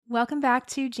Welcome back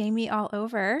to Jamie All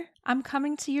Over. I'm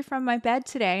coming to you from my bed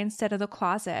today instead of the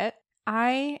closet.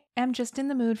 I am just in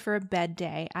the mood for a bed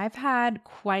day. I've had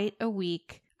quite a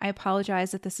week. I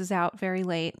apologize that this is out very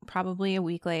late, probably a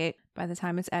week late by the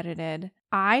time it's edited.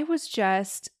 I was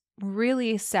just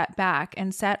really set back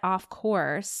and set off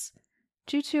course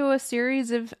due to a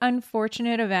series of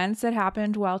unfortunate events that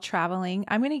happened while traveling.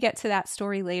 I'm going to get to that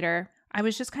story later. I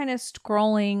was just kind of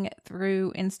scrolling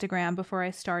through Instagram before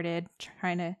I started,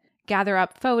 trying to gather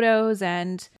up photos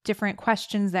and different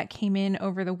questions that came in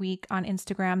over the week on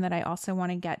Instagram that I also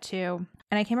want to get to.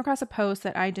 And I came across a post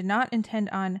that I did not intend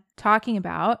on talking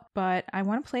about, but I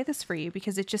want to play this for you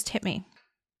because it just hit me.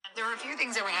 There were a few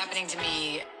things that were happening to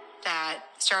me that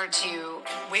started to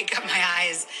wake up my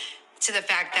eyes to the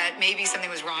fact that maybe something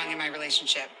was wrong in my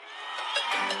relationship.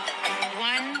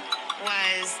 One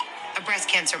was a breast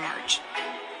cancer march.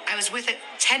 I was with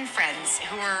 10 friends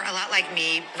who were a lot like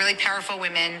me, really powerful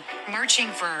women, marching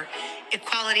for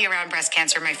equality around breast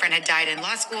cancer. My friend had died in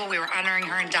law school. We were honoring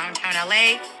her in downtown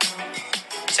LA.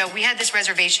 So we had this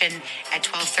reservation at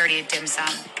 12:30 at dim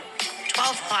sum.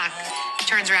 12 o'clock,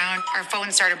 turns around, our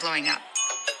phone started blowing up.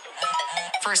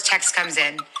 First text comes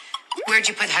in, where'd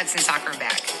you put Hudson's soccer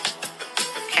bag?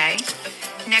 Okay.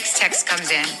 Next text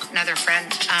comes in, another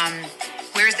friend,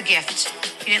 where's the gift?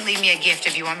 You didn't leave me a gift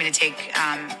if you want me to take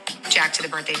Jack to the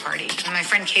birthday party. And my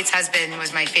friend Kate's husband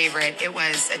was my favorite. It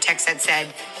was a text that said,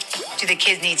 do the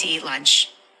kids need to eat lunch?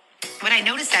 What I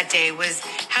noticed that day was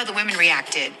how the women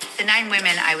reacted. The 9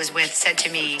 women I was with said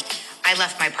to me, I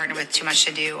left my partner with too much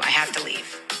to do. I have to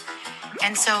leave.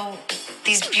 And so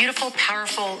these beautiful,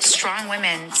 powerful, strong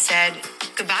women said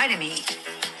goodbye to me.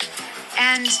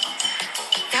 And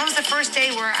that was the first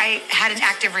day where I had an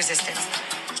active resistance.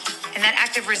 And that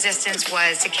active resistance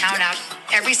was to count up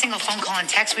every single phone call and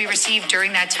text we received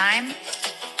during that time.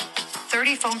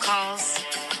 30 phone calls,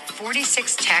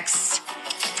 46 texts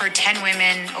for 10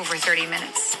 women over 30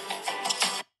 minutes.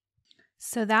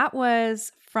 So that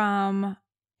was from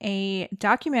a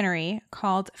documentary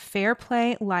called Fair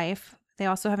Play Life. They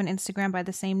also have an Instagram by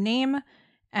the same name.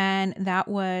 And that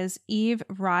was Eve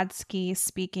Rodsky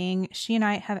speaking. She and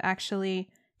I have actually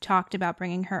talked about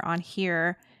bringing her on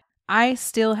here. I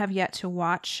still have yet to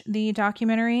watch the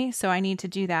documentary, so I need to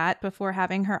do that before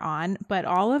having her on. But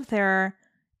all of their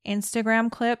Instagram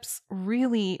clips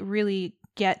really, really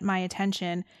get my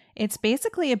attention. It's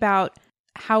basically about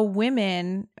how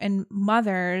women and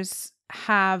mothers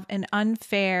have an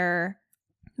unfair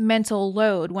mental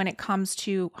load when it comes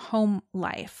to home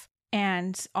life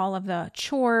and all of the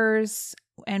chores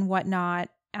and whatnot.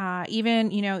 Even,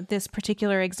 this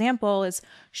particular example is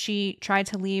she tried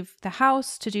to leave the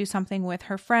house to do something with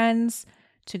her friends,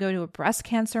 to go to a breast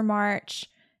cancer march,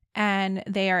 and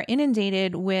they are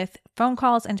inundated with phone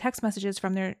calls and text messages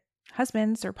from their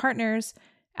husbands or partners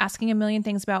asking a million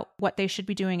things about what they should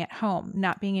be doing at home,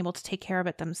 not being able to take care of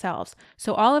it themselves.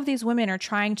 So all of these women are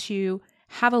trying to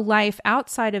have a life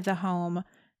outside of the home,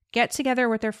 get together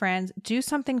with their friends, do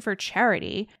something for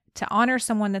charity to honor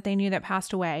someone that they knew that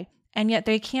passed away. And yet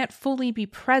they can't fully be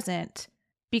present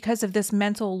because of this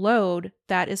mental load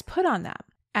that is put on them.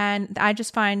 And I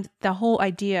just find the whole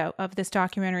idea of this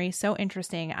documentary so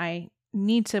interesting. I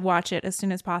need to watch it as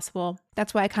soon as possible.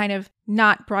 That's why I kind of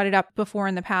not brought it up before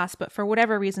in the past, but for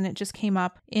whatever reason, it just came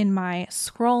up in my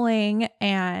scrolling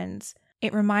and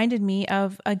it reminded me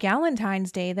of a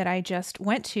Galentine's Day that I just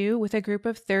went to with a group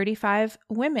of 35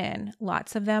 women.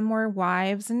 Lots of them were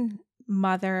wives and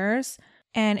mothers.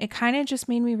 And it kind of just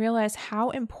made me realize how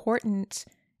important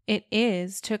it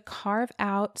is to carve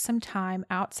out some time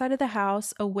outside of the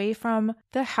house, away from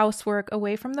the housework,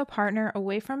 away from the partner,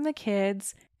 away from the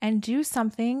kids, and do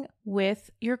something with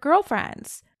your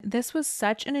girlfriends. This was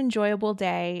such an enjoyable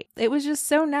day. It was just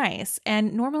so nice.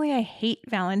 And normally I hate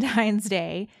Valentine's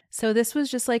Day. So this was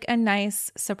just like a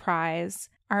nice surprise.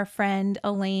 Our friend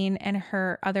Elaine and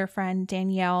her other friend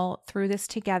Danielle threw this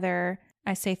together.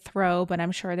 I say throw, but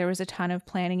I'm sure there was a ton of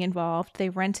planning involved. They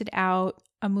rented out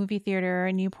a movie theater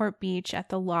in Newport Beach at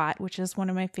The Lot, which is one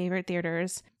of my favorite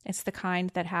theaters. It's the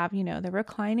kind that have, the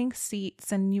reclining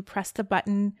seats and you press the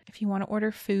button if you want to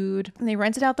order food. And they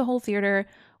rented out the whole theater.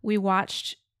 We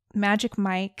watched Magic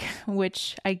Mike,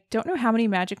 which I don't know how many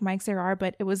Magic Mikes there are,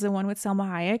 but it was the one with Selma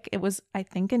Hayek. It was, I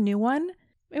think, a new one.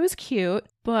 It was cute,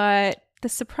 but the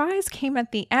surprise came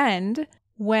at the end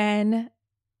when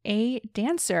a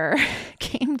dancer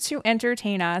came to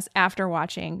entertain us after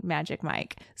watching Magic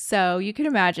Mike. So you can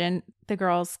imagine the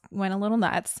girls went a little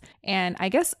nuts. And I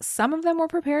guess some of them were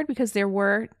prepared because there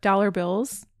were dollar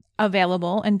bills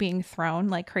available and being thrown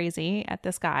like crazy at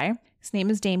this guy. His name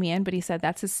is Damien, but he said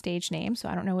that's his stage name. So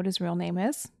I don't know what his real name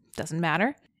is. Doesn't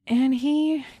matter. and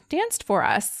he danced for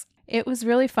us. It was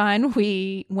really fun.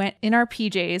 We went in our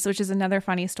PJs, which is another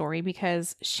funny story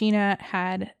because Sheena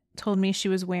had told me she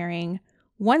was wearing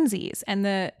onesies and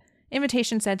the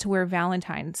invitation said to wear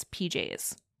Valentine's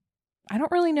PJs. I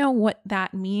don't really know what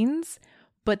that means,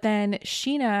 but then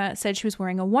Sheena said she was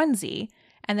wearing a onesie.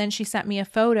 And then she sent me a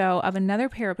photo of another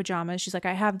pair of pajamas. She's like,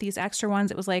 I have these extra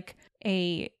ones. It was like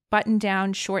a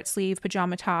button-down short sleeve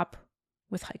pajama top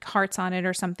with like hearts on it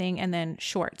or something, and then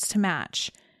shorts to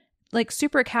match. Like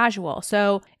super casual.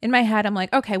 So in my head, I'm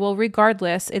like, okay, well,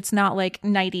 regardless, it's not like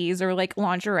nighties or like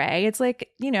lingerie. It's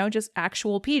like, just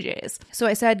actual PJs. So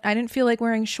I said I didn't feel like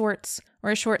wearing shorts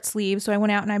or a short sleeve. So I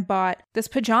went out and I bought this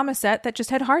pajama set that just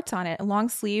had hearts on it, a long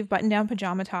sleeve button-down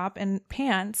pajama top and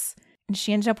pants. And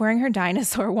she ended up wearing her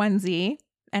dinosaur onesie.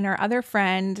 And our other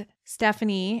friend,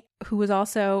 Stephanie, who was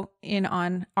also in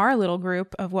on our little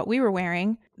group of what we were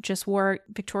wearing, just wore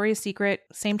Victoria's Secret,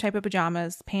 same type of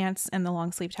pajamas, pants, and the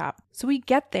long sleeve top. So we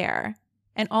get there,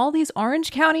 and all these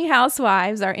Orange County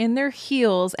housewives are in their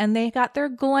heels, and they got their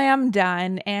glam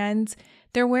done, and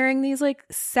they're wearing these like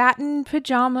satin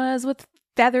pajamas with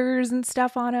feathers and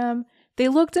stuff on them. They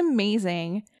looked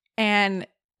amazing. And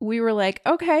we were like,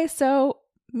 okay, so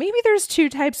maybe there's two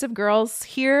types of girls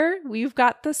here. We've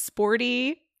got the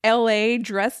sporty LA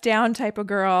dress down type of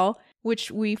girl,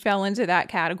 which we fell into that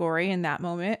category in that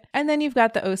moment. And then you've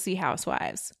got the OC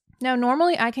housewives. Now,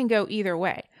 normally I can go either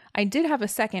way. I did have a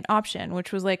second option,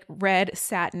 which was like red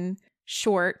satin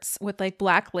shorts with like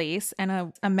black lace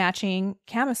and a matching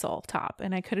camisole top.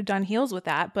 And I could have done heels with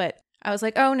that, but I was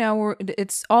like, oh no,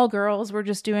 it's all girls. We're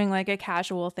just doing like a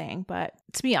casual thing. But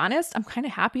to be honest, I'm kind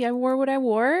of happy I wore what I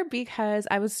wore because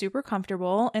I was super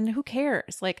comfortable and who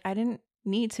cares? Like I didn't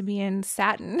need to be in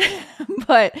satin,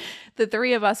 but the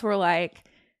three of us were like,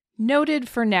 noted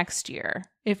for next year.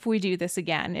 If we do this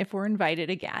again, if we're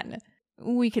invited again,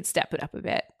 we could step it up a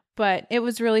bit. But it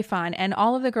was really fun. And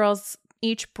all of the girls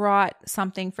each brought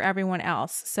something for everyone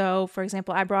else. So, for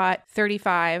example, I brought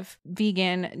 35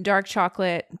 vegan dark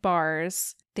chocolate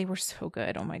bars. They were so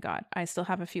good. Oh my God. I still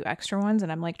have a few extra ones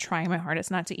and I'm like trying my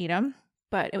hardest not to eat them.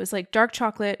 But it was like dark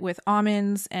chocolate with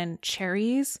almonds and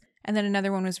cherries. And then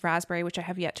another one was raspberry, which I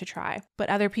have yet to try. But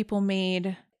other people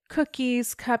made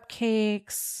cookies,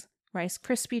 cupcakes, Rice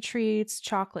Krispie treats,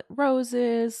 chocolate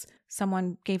roses.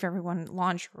 Someone gave everyone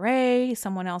lingerie.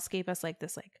 Someone else gave us like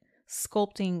this like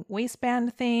sculpting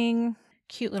waistband thing,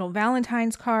 cute little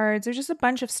Valentine's cards. There's just a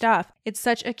bunch of stuff. It's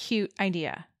such a cute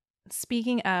idea.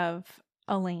 Speaking of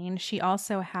Elaine, she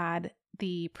also had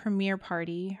the premiere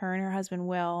party, her and her husband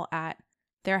Will, at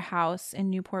their house in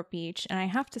Newport Beach. And I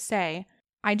have to say,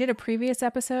 I did a previous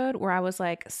episode where I was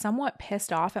like somewhat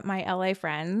pissed off at my LA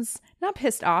friends. Not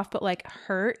pissed off, but like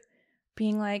hurt,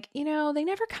 being like, they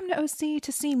never come to OC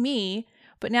to see me.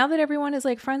 But now that everyone is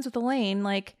like friends with Elaine,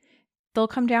 like they'll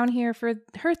come down here for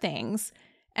her things.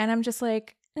 And I'm just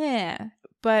like,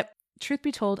 But truth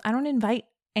be told, I don't invite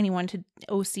anyone to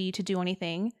OC to do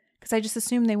anything because I just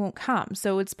assume they won't come.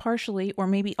 So it's partially or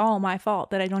maybe all my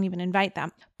fault that I don't even invite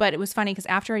them. But it was funny because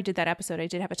after I did that episode, I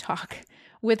did have a talk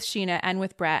with Sheena and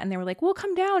with Brett. And they were like, we'll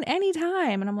come down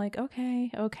anytime. And I'm like,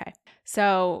 okay.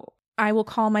 So I will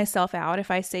call myself out if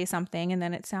I say something and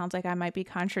then it sounds like I might be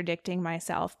contradicting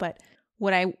myself. But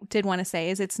what I did want to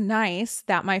say is it's nice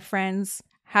that my friends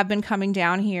have been coming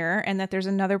down here and that there's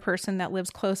another person that lives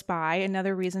close by,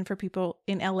 another reason for people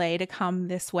in LA to come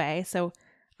this way. So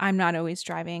I'm not always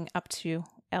driving up to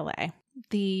LA.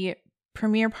 The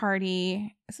premiere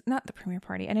party, not the premiere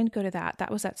party, I didn't go to that.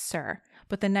 That was at SUR.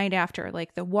 But the night after,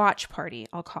 like the watch party,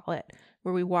 I'll call it,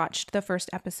 where we watched the first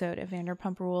episode of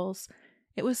Vanderpump Rules.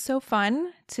 It was so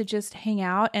fun to just hang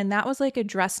out. And that was like a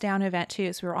dress down event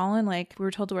too. So we were all in we were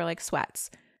told to wear like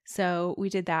sweats. So we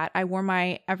did that. I wore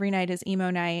my Every Night is Emo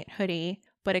Night hoodie,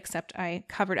 but except I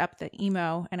covered up the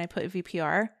emo and I put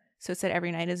VPR. So it said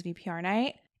Every Night is VPR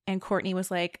night. And Courtney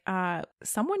was like,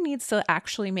 someone needs to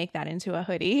actually make that into a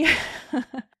hoodie.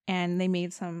 And they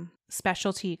made some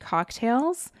specialty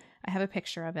cocktails. I have a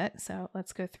picture of it. So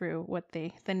let's go through what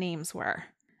the names were.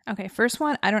 Okay, first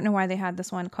one, I don't know why they had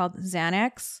this one called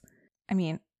Xanax. I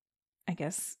mean, I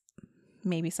guess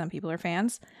maybe some people are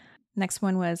fans. Next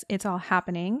one was It's All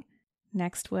Happening.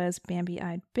 Next was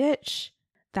Bambi-Eyed Bitch.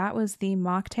 That was the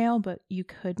mocktail, but you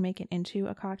could make it into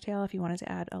a cocktail if you wanted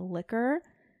to add a liquor.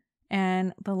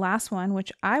 And the last one,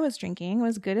 which I was drinking,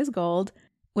 was Good as Gold,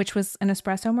 which was an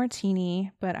espresso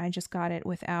martini, but I just got it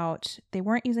without, they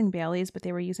weren't using Baileys, but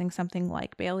they were using something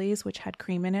like Baileys, which had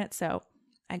cream in it. So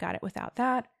I got it without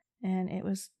that, and it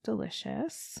was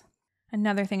delicious.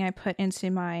 Another thing I put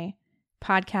into my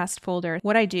podcast folder,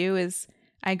 what I do is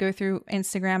I go through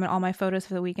Instagram and all my photos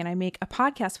for the week and I make a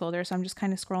podcast folder. So I'm just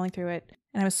kind of scrolling through it.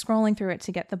 And I was scrolling through it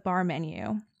to get the bar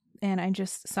menu. And I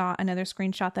just saw another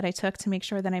screenshot that I took to make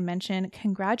sure that I mentioned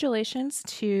congratulations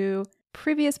to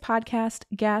previous podcast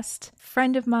guest,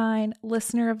 friend of mine,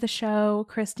 listener of the show,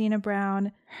 Christina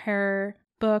Brown. Her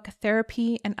book,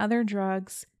 Therapy and Other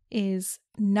Drugs, is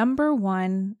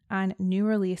 #1 on new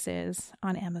releases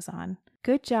on Amazon.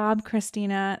 Good job,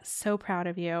 Christina. So proud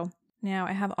of you. Now,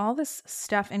 I have all this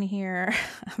stuff in here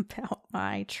about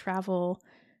my travel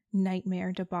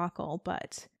nightmare debacle,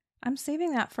 but I'm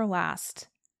saving that for last.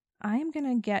 I am going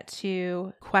to get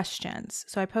to questions.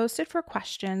 So I posted for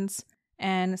questions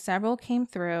and several came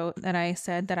through that I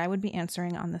said that I would be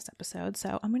answering on this episode.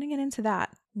 So I'm going to get into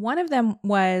that. One of them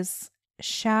was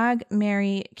Shag,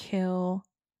 Marry, Kill,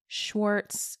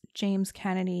 Schwartz, James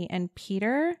Kennedy, and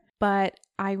Peter. But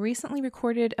I recently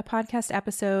recorded a podcast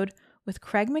episode with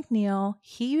Craig McNeil.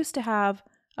 He used to have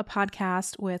a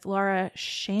podcast with Laura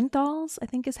Shaintals, I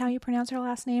think is how you pronounce her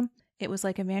last name. It was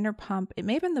like a Vanderpump. It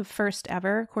may have been the first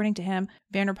ever, according to him,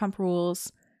 Vanderpump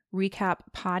Rules recap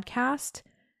podcast.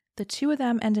 The two of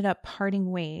them ended up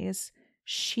parting ways.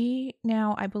 She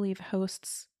now, I believe,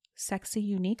 hosts Sexy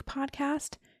Unique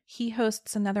podcast. He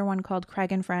hosts another one called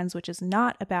Craig and Friends, which is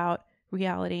not about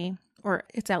reality, or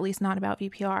it's at least not about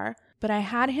VPR. But I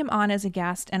had him on as a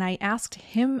guest and I asked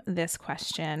him this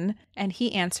question and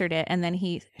he answered it and then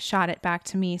he shot it back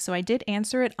to me. So I did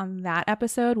answer it on that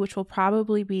episode, which will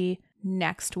probably be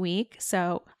next week.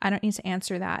 So I don't need to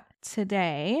answer that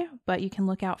today, but you can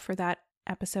look out for that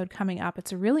episode coming up.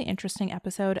 It's a really interesting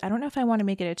episode. I don't know if I want to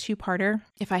make it a two-parter.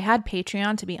 If I had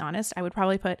Patreon, to be honest, I would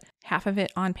probably put half of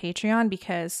it on Patreon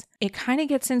because it kind of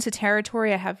gets into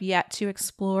territory I have yet to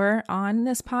explore on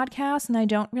this podcast. And I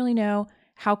don't really know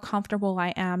how comfortable I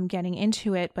am getting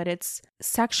into it, but it's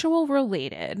sexual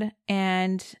related.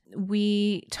 And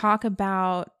we talk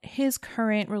about his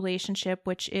current relationship,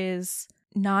 which is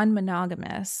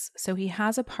non-monogamous. So he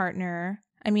has a partner.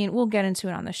 I mean, we'll get into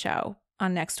it on the show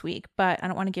on next week, but I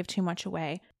don't want to give too much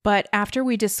away. But after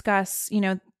we discuss,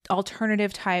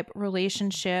 alternative type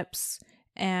relationships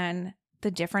and the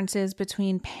differences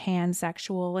between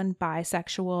pansexual and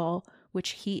bisexual,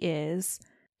 which he is,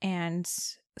 and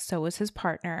so is his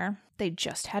partner. They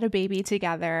just had a baby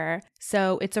together.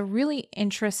 So it's a really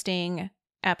interesting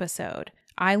episode.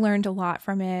 I learned a lot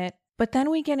from it. But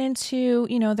then we get into,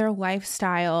 their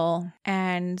lifestyle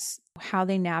and how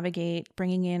they navigate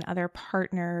bringing in other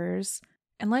partners.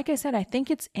 And like I said, I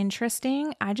think it's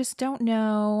interesting. I just don't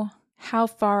know how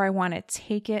far I want to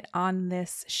take it on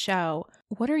this show.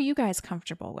 What are you guys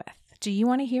comfortable with? Do you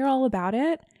want to hear all about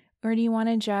it? Or do you want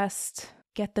to just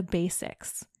get the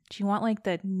basics? Do you want like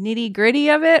the nitty gritty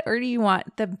of it or do you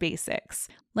want the basics?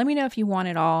 Let me know if you want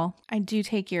it all. I do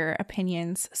take your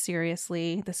opinions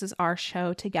seriously. This is our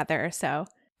show together. So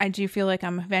I do feel like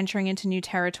I'm venturing into new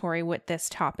territory with this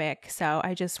topic. So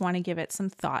I just want to give it some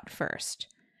thought first.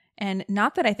 And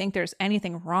not that I think there's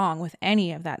anything wrong with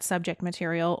any of that subject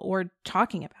material or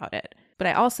talking about it. But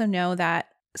I also know that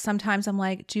sometimes I'm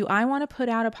like, do I want to put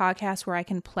out a podcast where I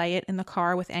can play it in the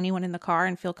car with anyone in the car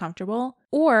and feel comfortable?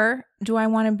 Or do I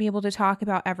want to be able to talk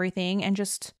about everything and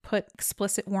just put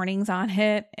explicit warnings on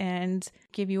it and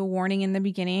give you a warning in the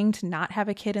beginning to not have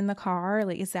a kid in the car?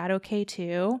 Like, is that okay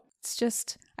too? It's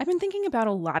just, I've been thinking about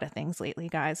a lot of things lately,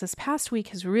 guys. This past week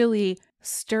has really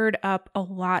stirred up a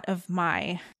lot of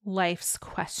my life's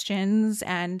questions.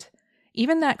 And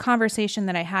even that conversation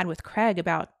that I had with Craig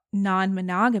about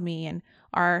non-monogamy and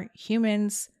are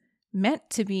humans meant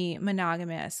to be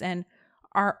monogamous? And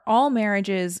are all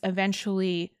marriages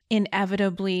eventually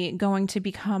inevitably going to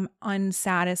become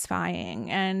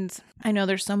unsatisfying? And I know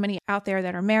there's so many out there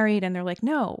that are married and they're like,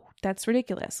 no, that's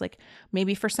ridiculous. Like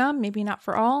maybe for some, maybe not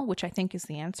for all, which I think is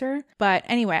the answer. But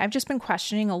anyway, I've just been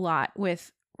questioning a lot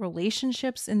with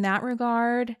relationships in that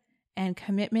regard and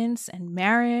commitments and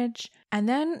marriage. And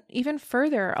then even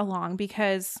further along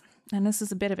because, and this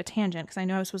is a bit of a tangent because I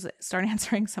know I was supposed to start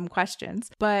answering some questions,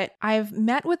 but I've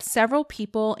met with several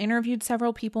people, interviewed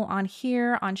several people on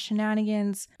here, on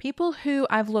Shenanigans, people who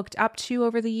I've looked up to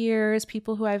over the years,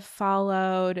 people who I've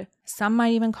followed. Some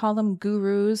might even call them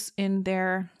gurus in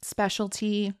their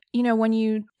specialty. When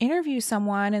you interview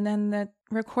someone and then the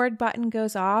record button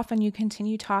goes off and you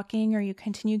continue talking or you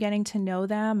continue getting to know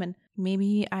them and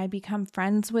maybe I become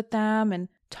friends with them and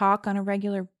talk on a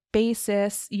regular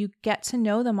basis, you get to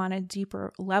know them on a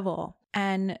deeper level.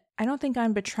 And I don't think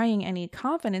I'm betraying any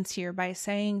confidence here by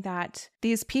saying that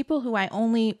these people who I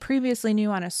only previously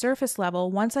knew on a surface level,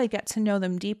 once I get to know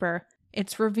them deeper,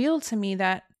 it's revealed to me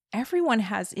that everyone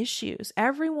has issues.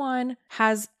 Everyone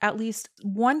has at least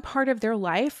one part of their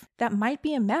life that might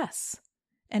be a mess.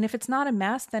 And if it's not a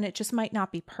mess, then it just might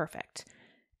not be perfect.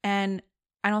 And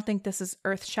I don't think this is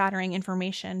earth-shattering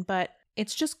information, but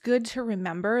it's just good to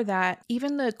remember that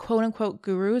even the quote-unquote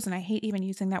gurus, and I hate even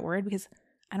using that word because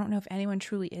I don't know if anyone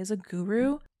truly is a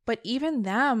guru, but even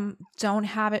them don't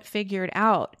have it figured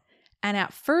out. And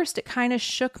at first, it kind of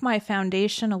shook my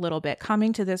foundation a little bit,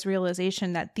 coming to this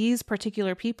realization that these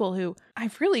particular people who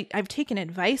I've taken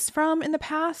advice from in the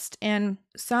past, and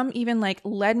some even like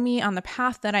led me on the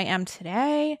path that I am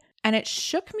today. And it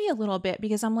shook me a little bit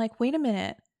because I'm like, wait a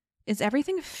minute, is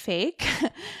everything fake?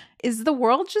 Is the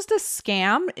world just a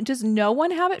scam? Does no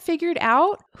one have it figured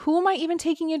out? Who am I even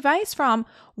taking advice from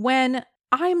when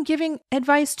I'm giving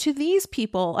advice to these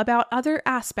people about other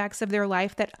aspects of their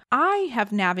life that I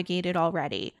have navigated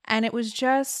already? And it was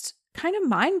just kind of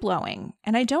mind-blowing.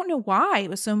 And I don't know why it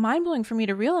was so mind-blowing for me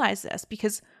to realize this,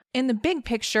 because in the big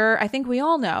picture, I think we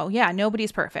all know, yeah,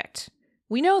 nobody's perfect.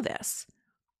 We know this.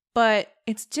 But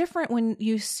it's different when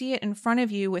you see it in front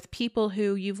of you with people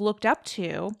who you've looked up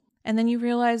to, and then you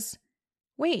realize,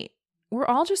 wait, we're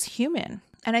all just human.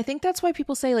 And I think that's why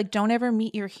people say, like, don't ever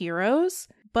meet your heroes.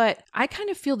 But I kind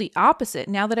of feel the opposite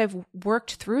now that I've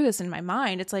worked through this in my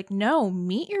mind. It's like, no,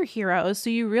 meet your heroes so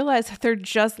you realize that they're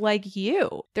just like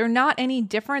you. They're not any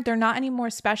different. They're not any more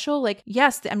special. Like,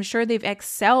 yes, I'm sure they've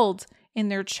excelled in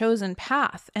their chosen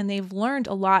path and they've learned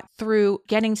a lot through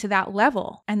getting to that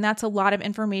level. And that's a lot of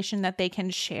information that they can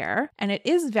share. And it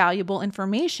is valuable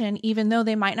information, even though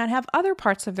they might not have other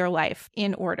parts of their life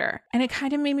in order. And it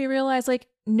kind of made me realize, like,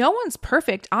 no one's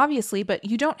perfect, obviously, but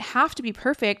you don't have to be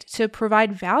perfect to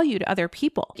provide value to other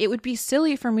people. It would be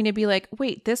silly for me to be like,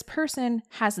 wait, this person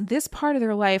has this part of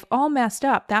their life all messed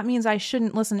up. That means I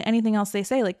shouldn't listen to anything else they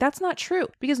say. Like, that's not true,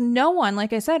 because no one,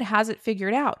 like I said, has it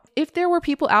figured out. If there were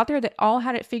people out there that all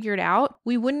had it figured out,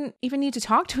 we wouldn't even need to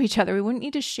talk to each other. We wouldn't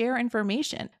need to share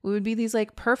information. We would be these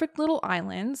like perfect little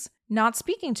islands not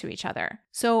speaking to each other.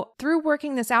 So through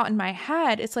working this out in my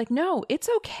head, it's like, no, it's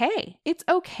okay. It's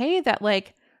okay that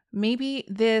like maybe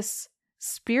this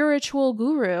spiritual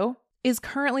guru is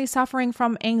currently suffering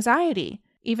from anxiety,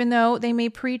 even though they may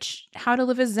preach how to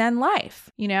live a Zen life,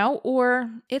 you know, or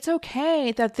it's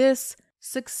okay that this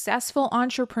successful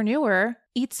entrepreneur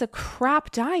eats a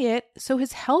crap diet, so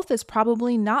his health is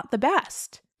probably not the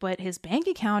best, but his bank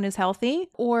account is healthy.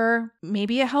 Or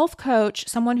maybe a health coach,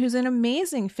 someone who's in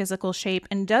amazing physical shape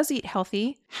and does eat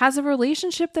healthy, has a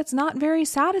relationship that's not very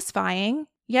satisfying.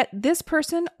 Yet this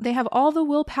person, they have all the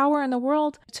willpower in the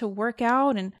world to work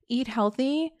out and eat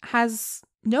healthy, has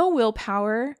no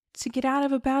willpower to get out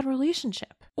of a bad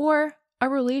relationship. Or a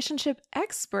relationship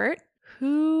expert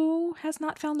who has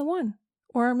not found the one,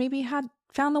 or maybe had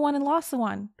found the one and lost the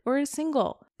one, or is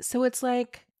single. So it's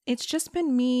like, it's just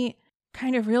been me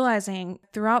kind of realizing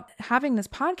throughout having this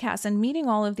podcast and meeting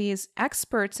all of these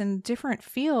experts in different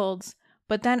fields,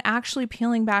 but then actually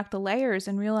peeling back the layers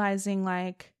and realizing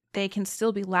like they can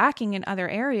still be lacking in other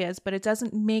areas, but it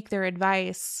doesn't make their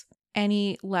advice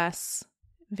any less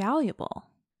valuable.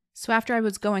 So after I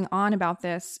was going on about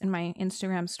this in my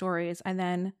Instagram stories, I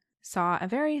then saw a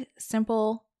very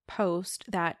simple post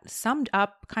that summed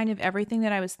up kind of everything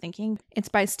that I was thinking. It's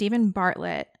by Stephen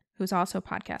Bartlett, who's also a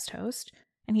podcast host.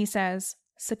 And he says,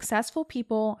 successful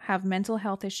people have mental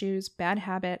health issues, bad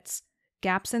habits,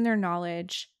 gaps in their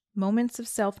knowledge, moments of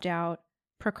self-doubt,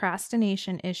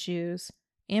 procrastination issues,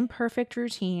 imperfect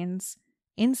routines,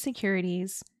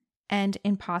 insecurities, and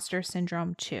imposter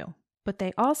syndrome too. But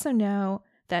they also know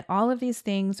that all of these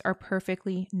things are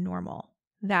perfectly normal.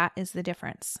 That is the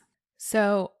difference.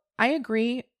 So I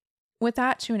agree with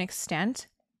that to an extent,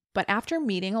 but after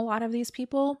meeting a lot of these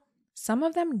people, some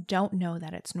of them don't know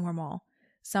that it's normal.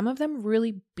 Some of them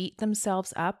really beat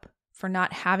themselves up for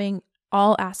not having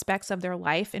all aspects of their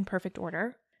life in perfect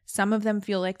order. Some of them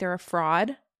feel like they're a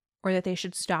fraud or that they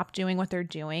should stop doing what they're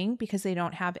doing because they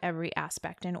don't have every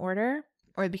aspect in order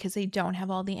or because they don't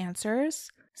have all the answers.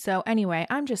 So anyway,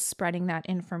 I'm just spreading that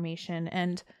information.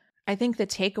 And I think the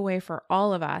takeaway for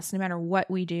all of us, no matter what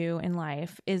we do in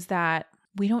life, is that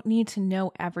we don't need to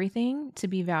know everything to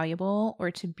be valuable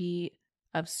or to be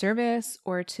of service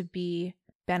or to be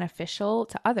beneficial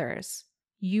to others.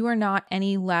 You are not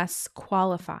any less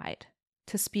qualified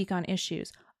to speak on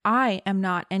issues. I am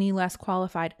not any less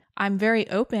qualified. I'm very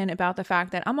open about the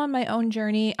fact that I'm on my own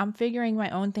journey. I'm figuring my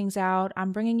own things out.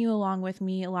 I'm bringing you along with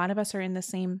me. A lot of us are in the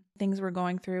same things we're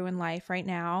going through in life right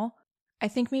now. I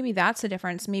think maybe that's the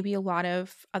difference. Maybe a lot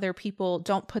of other people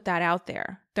don't put that out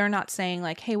there. They're not saying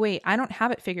like, hey, wait, I don't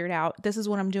have it figured out. This is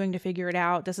what I'm doing to figure it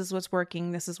out. This is what's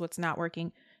working. This is what's not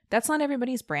working. That's not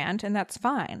everybody's brand, and that's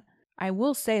fine. I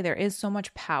will say there is so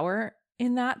much power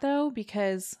in that though,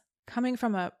 because coming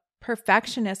from a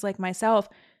perfectionist like myself,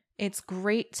 it's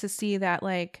great to see that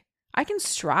like I can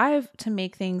strive to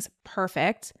make things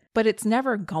perfect, but it's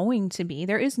never going to be.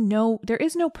 There is no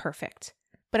perfect.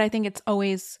 But I think it's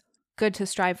always good to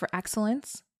strive for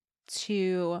excellence,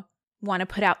 to want to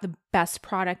put out the best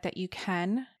product that you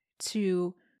can,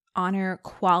 to honor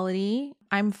quality.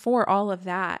 I'm for all of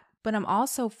that, but I'm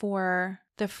also for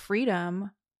the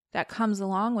freedom that comes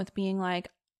along with being like,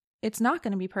 it's not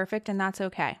going to be perfect and that's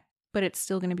okay, but it's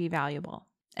still going to be valuable.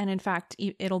 And in fact,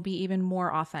 it'll be even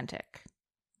more authentic.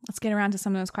 Let's get around to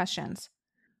some of those questions.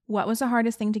 What was the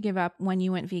hardest thing to give up when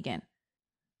you went vegan?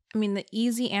 I mean, the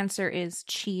easy answer is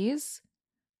cheese,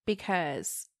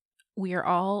 because we are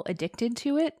all addicted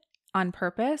to it on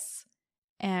purpose.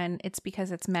 And it's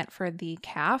because it's meant for the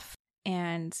calf.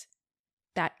 And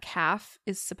that calf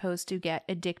is supposed to get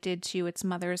addicted to its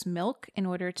mother's milk in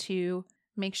order to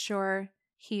make sure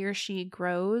he or she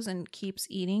grows and keeps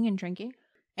eating and drinking.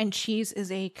 And cheese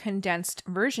is a condensed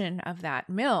version of that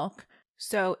milk.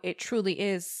 So it truly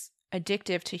is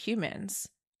addictive to humans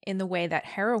in the way that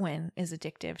heroin is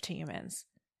addictive to humans.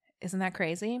 Isn't that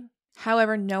crazy?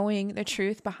 However, knowing the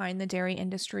truth behind the dairy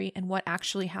industry and what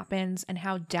actually happens and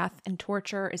how death and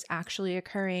torture is actually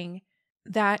occurring,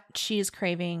 that cheese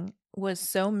craving was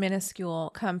so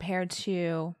minuscule compared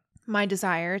to my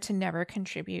desire to never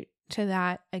contribute to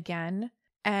that again.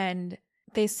 And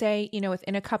they say,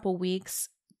 within a couple weeks,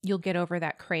 you'll get over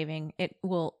that craving. It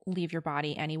will leave your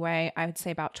body anyway. I would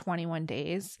say about 21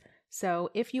 days. So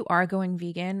if you are going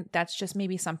vegan, that's just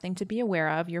maybe something to be aware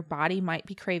of. Your body might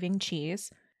be craving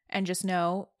cheese, and just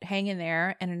know, hang in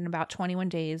there. And in about 21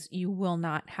 days, you will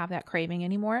not have that craving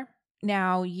anymore.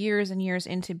 Now, years and years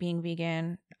into being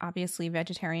vegan, obviously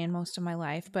vegetarian most of my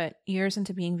life, but years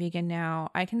into being vegan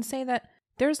now, I can say that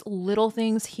there's little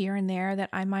things here and there that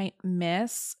I might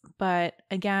miss. But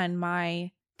again,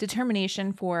 my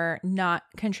determination for not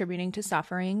contributing to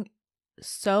suffering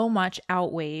so much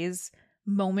outweighs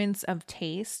moments of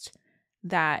taste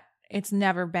that it's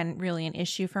never been really an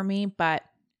issue for me. But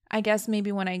I guess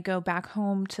maybe when I go back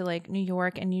home to like New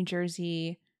York and New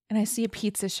Jersey and I see a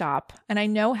pizza shop and I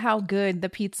know how good the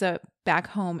pizza back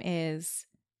home is,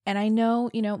 and I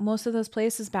know, most of those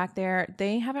places back there,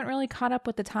 they haven't really caught up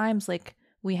with the times like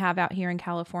we have out here in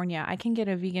California. I can get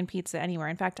a vegan pizza anywhere.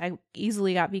 In fact, I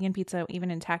easily got vegan pizza even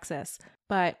in Texas,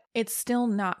 but it's still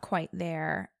not quite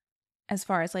there as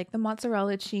far as like the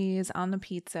mozzarella cheese on the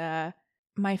pizza.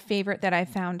 My favorite that I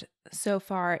found so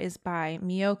far is by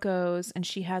Miyoko's, and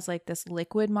she has like this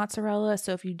liquid mozzarella.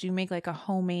 So if you do make like a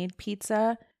homemade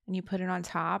pizza and you put it on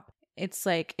top, it's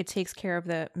like it takes care of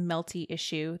the melty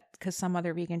issue, because some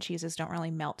other vegan cheeses don't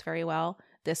really melt very well.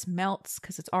 This melts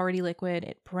because it's already liquid.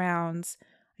 It browns.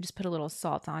 I just put a little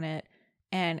salt on it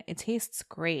and it tastes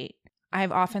great.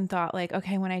 I've often thought like,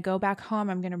 okay, when I go back home,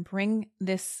 I'm going to bring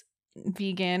this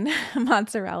vegan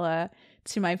mozzarella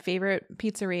to my favorite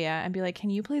pizzeria and be like, can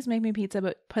you please make me pizza,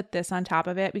 but put this on top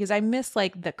of it? Because I miss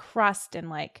like the crust, and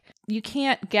like you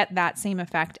can't get that same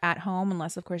effect at home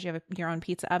unless of course you have your own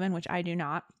pizza oven, which I do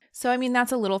not. So I mean,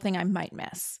 that's a little thing I might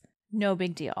miss. No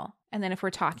big deal. And then if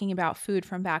we're talking about food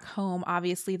from back home,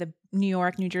 obviously the New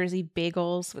York, New Jersey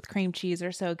bagels with cream cheese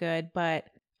are so good, but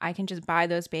I can just buy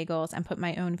those bagels and put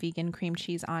my own vegan cream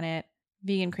cheese on it.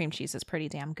 Vegan cream cheese is pretty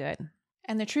damn good.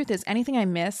 And the truth is, anything I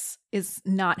miss is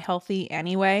not healthy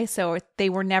anyway. So they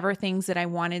were never things that I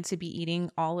wanted to be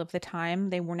eating all of the time.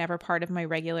 They were never part of my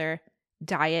regular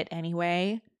diet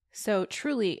anyway. So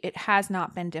truly, it has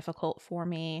not been difficult for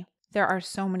me. There are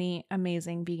so many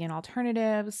amazing vegan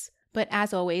alternatives. But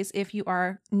as always, if you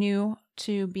are new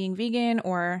to being vegan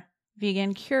or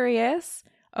vegan curious,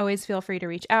 always feel free to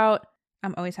reach out.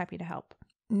 I'm always happy to help.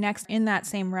 Next in that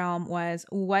same realm was,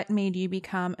 what made you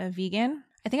become a vegan?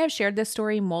 I think I've shared this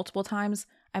story multiple times.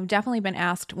 I've definitely been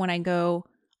asked when I go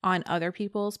on other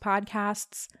people's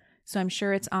podcasts. So I'm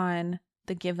sure it's on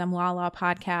the Give Them Lala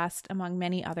podcast, among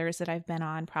many others that I've been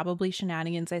on. Probably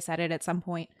Shenanigans, I said it at some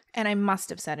point, and I must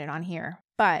have said it on here.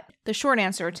 But the short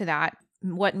answer to that,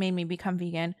 what made me become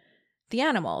vegan? The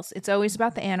animals. It's always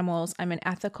about the animals. I'm an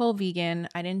ethical vegan.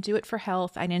 I didn't do it for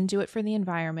health. I didn't do it for the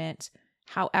environment.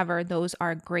 However, those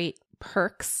are great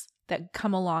perks that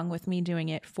come along with me doing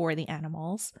it for the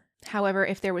animals. However,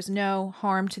 if there was no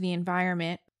harm to the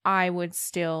environment, I would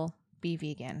still be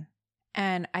vegan.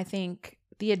 And I think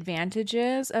the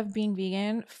advantages of being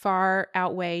vegan far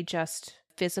outweigh just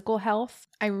physical health.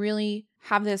 I really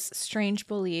have this strange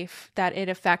belief that it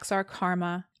affects our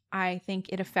karma. I think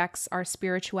it affects our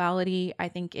spirituality. I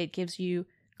think it gives you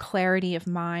clarity of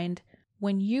mind.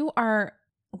 When you are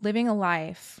living a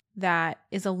life that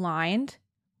is aligned,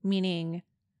 meaning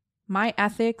my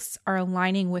ethics are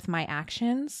aligning with my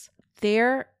actions,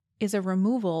 there is a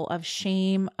removal of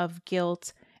shame, of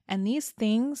guilt, and these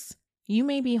things you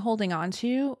may be holding on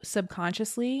to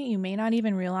subconsciously. You may not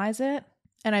even realize it.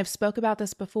 And I've spoke about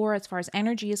this before as far as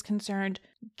energy is concerned.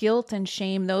 Guilt and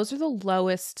shame, those are the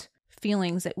lowest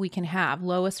feelings that we can have,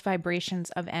 lowest vibrations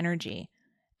of energy.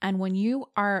 And when you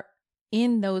are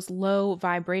in those low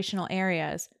vibrational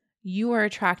areas, you are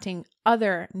attracting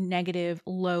other negative,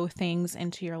 low things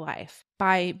into your life.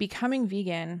 By becoming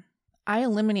vegan, I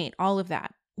eliminate all of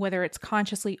that, whether it's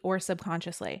consciously or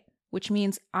subconsciously, which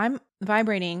means I'm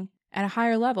vibrating at a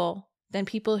higher level than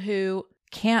people who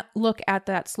can't look at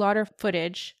that slaughter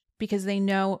footage because they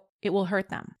know it will hurt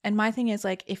them. And my thing is,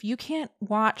 like, if you can't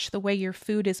watch the way your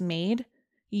food is made,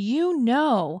 you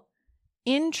know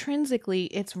intrinsically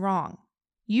it's wrong.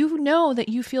 You know that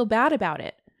you feel bad about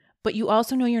it, but you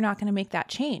also know you're not going to make that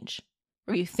change,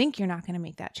 or you think you're not going to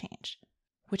make that change,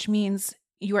 which means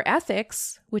your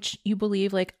ethics, which you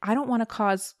believe, like, I don't want to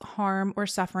cause harm or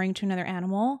suffering to another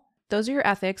animal. Those are your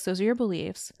ethics. Those are your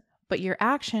beliefs. But your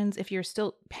actions, if you're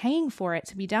still paying for it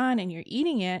to be done and you're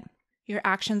eating it, your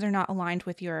actions are not aligned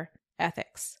with your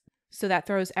ethics. So that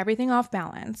throws everything off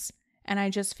balance. And I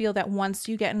just feel that once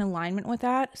you get in alignment with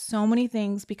that, so many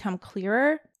things become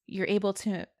clearer. You're able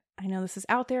to, I know this is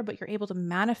out there, but you're able to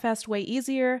manifest way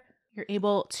easier. You're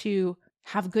able to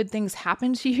have good things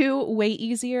happen to you way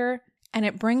easier. And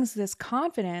it brings this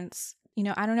confidence. You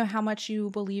know, I don't know how much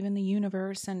you believe in the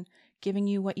universe and giving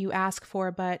you what you ask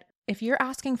for, but if you're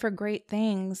asking for great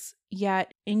things,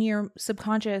 yet in your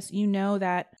subconscious, you know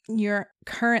that you're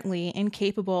currently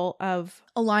incapable of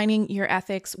aligning your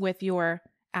ethics with your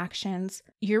actions,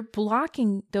 you're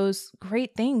blocking those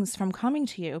great things from coming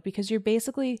to you because you're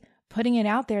basically putting it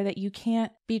out there that you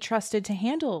can't be trusted to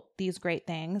handle these great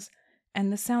things.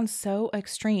 And this sounds so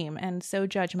extreme and so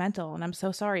judgmental. And I'm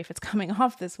so sorry if it's coming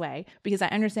off this way because I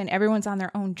understand everyone's on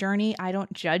their own journey. I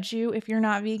don't judge you if you're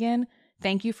not vegan.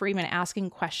 Thank you for even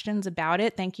asking questions about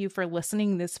it. Thank you for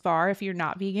listening this far if you're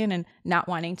not vegan and not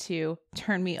wanting to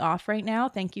turn me off right now.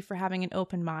 Thank you for having an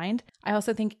open mind. I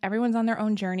also think everyone's on their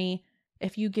own journey.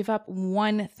 If you give up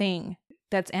one thing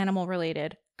that's animal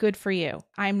related, good for you.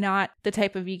 I'm not the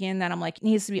type of vegan that I'm like, it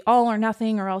needs to be all or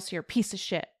nothing or else you're a piece of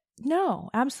shit. No,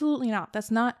 absolutely not.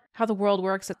 That's not how the world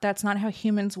works. That's not how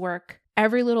humans work.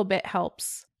 Every little bit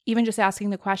helps. Even just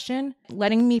asking the question,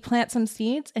 letting me plant some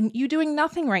seeds, and you doing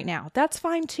nothing right now, that's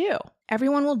fine too.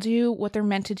 Everyone will do what they're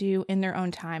meant to do in their own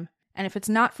time. And if it's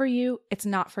not for you, it's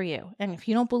not for you. And if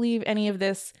you don't believe any of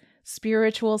this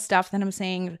spiritual stuff that I'm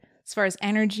saying as far as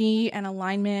energy and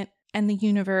alignment and the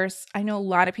universe, I know a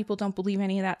lot of people don't believe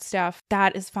any of that stuff.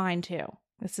 That is fine too.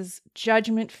 This is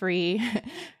judgment free,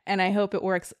 and I hope it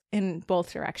works in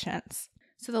both directions.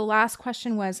 So the last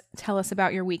question was, tell us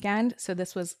about your weekend. So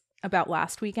this was about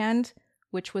last weekend,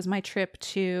 which was my trip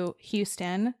to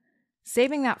Houston.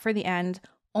 Saving that for the end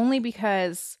only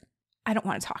because I don't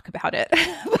want to talk about it,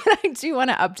 but I do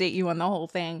want to update you on the whole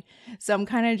thing. So I'm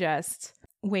kind of just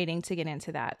waiting to get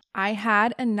into that. I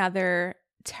had another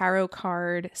tarot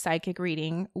card psychic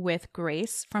reading with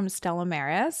Grace from Stella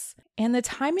Maris, and the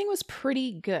timing was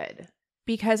pretty good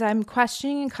because I'm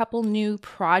questioning a couple new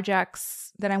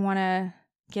projects that I want to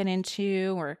get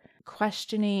into, or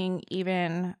questioning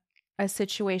even a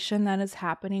situation that is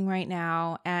happening right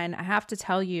now. And I have to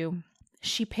tell you,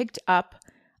 she picked up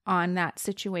on that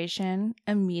situation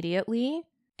immediately,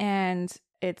 and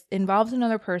it involves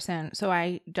another person. So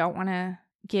I don't want to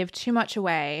give too much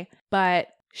away, but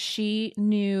she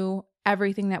knew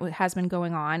everything that has been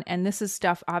going on. And this is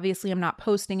stuff, obviously, I'm not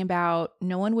posting about.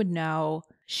 No one would know.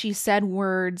 She said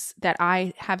words that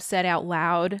I have said out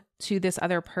loud to this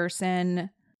other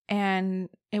person. And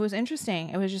it was interesting.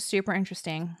 It was just super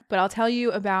interesting. But I'll tell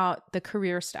you about the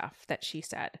career stuff that she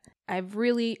said. I've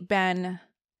really been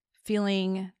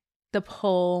feeling the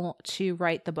pull to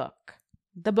write the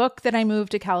book that I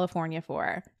moved to California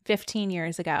for 15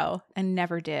 years ago and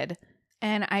never did.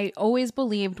 And I always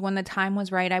believed when the time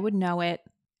was right, I would know it.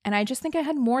 And I just think I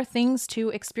had more things to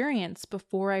experience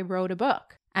before I wrote a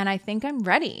book. And I think I'm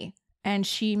ready. And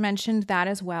she mentioned that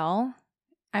as well.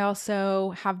 I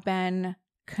also have been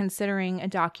considering a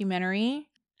documentary.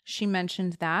 She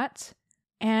mentioned that.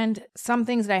 And some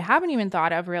things that I haven't even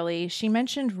thought of really, she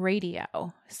mentioned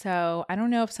radio. So I don't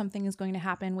know if something is going to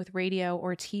happen with radio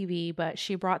or TV, but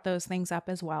she brought those things up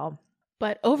as well.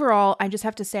 But overall, I just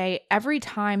have to say, every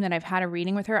time that I've had a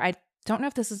reading with her, I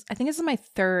think this is my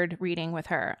third reading with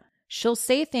her. She'll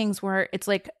say things where it's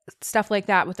like stuff like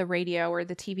that with the radio or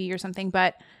the TV or something,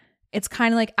 but it's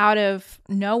kind of like out of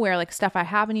nowhere, like stuff I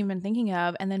haven't even been thinking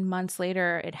of. And then months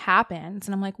later it happens.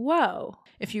 And I'm like, whoa.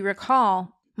 If you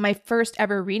recall my first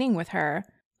ever reading with her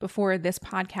before this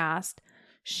podcast,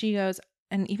 she goes,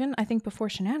 and even I think before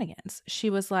Shenanigans, she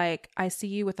was like, I see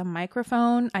you with a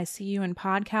microphone. I see you in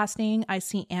podcasting. I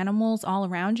see animals all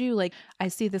around you. Like I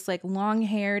see this like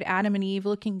long-haired Adam and Eve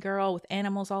looking girl with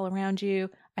animals all around you.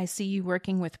 I see you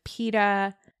working with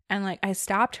PETA. And like I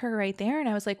stopped her right there and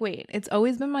I was like, wait, it's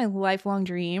always been my lifelong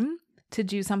dream to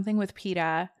do something with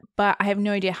PETA, but I have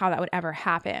no idea how that would ever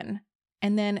happen.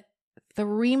 And then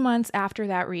 3 months after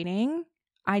that reading,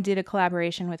 I did a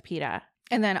collaboration with PETA.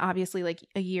 And then obviously like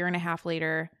a year and a half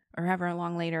later, or however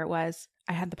long later it was,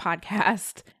 I had the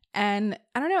podcast. And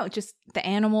I don't know, just the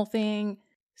animal thing.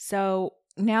 So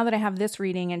now that I have this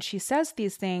reading and she says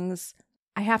these things,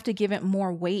 I have to give it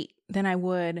more weight than I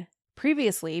would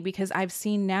previously, because I've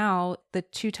seen now the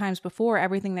 2 times before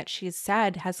everything that she's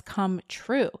said has come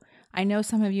true. I know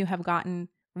some of you have gotten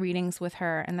readings with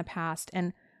her in the past,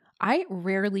 and I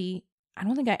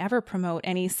don't think I ever promote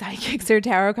any psychics or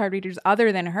tarot card readers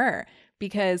other than her,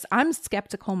 because I'm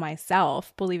skeptical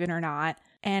myself, believe it or not.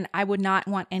 And I would not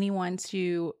want anyone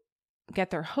to get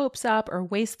their hopes up or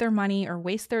waste their money or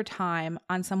waste their time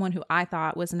on someone who I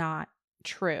thought was not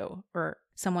true or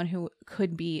someone who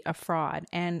could be a fraud.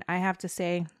 And I have to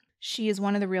say, she is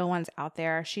one of the real ones out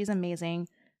there. She's amazing.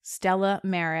 Stella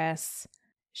Maris.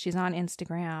 She's on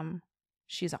Instagram.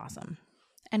 She's awesome.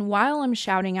 And while I'm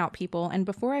shouting out people, and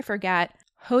before I forget,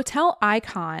 Hotel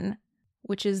Icon,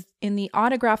 which is in the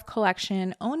Autograph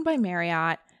Collection owned by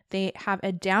Marriott. They have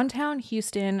a downtown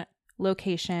Houston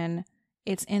location.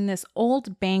 It's in this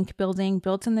old bank building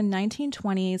built in the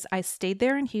 1920s. I stayed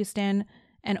there in Houston,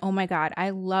 and oh my God,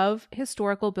 I love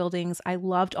historical buildings. I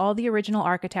loved all the original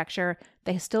architecture.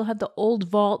 They still had the old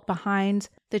vault behind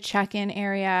the check-in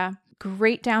area.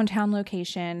 Great downtown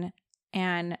location.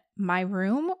 And my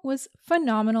room was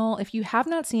phenomenal. If you have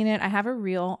not seen it, I have a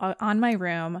reel on my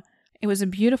room. It was a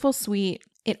beautiful suite.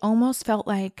 It almost felt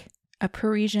like a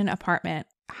Parisian apartment.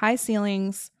 High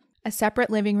ceilings, a separate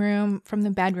living room from the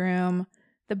bedroom.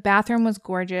 The bathroom was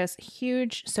gorgeous,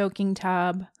 huge soaking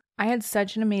tub. I had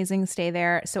such an amazing stay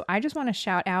there. So I just want to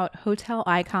shout out Hotel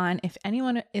Icon. If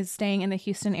anyone is staying in the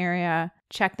Houston area,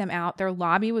 check them out. Their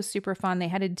lobby was super fun. They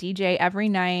had a DJ every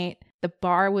night. The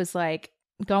bar was like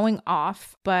going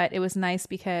off, but it was nice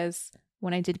because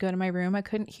when I did go to my room, I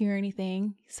couldn't hear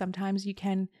anything. Sometimes you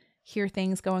can hear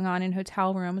things going on in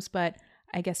hotel rooms, but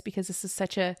I guess because this is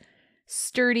such a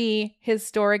sturdy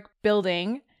historic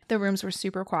building, the rooms were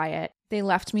super quiet. They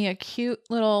left me a cute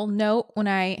little note when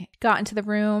I got into the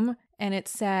room, and it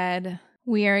said,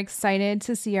 "We are excited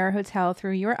to see our hotel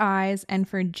through your eyes and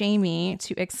for Jamie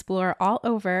to explore all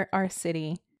over our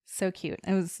city." So cute.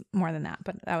 It was more than that,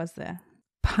 but that was the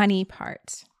punny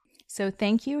part. So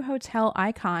thank you, Hotel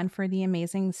Icon, for the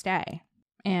amazing stay.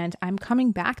 And I'm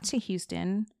coming back to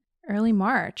Houston early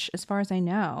March, as far as I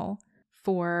know,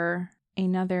 for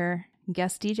another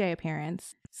guest DJ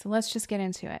appearance. So let's just get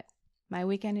into it. My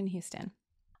weekend in Houston.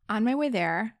 On my way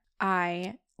there,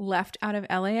 I left out of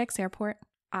LAX airport.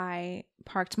 I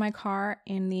parked my car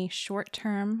in the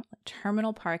short-term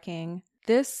terminal parking.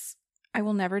 This I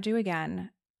will never do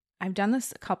again. I've done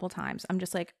this a couple times. I'm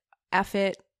just like, F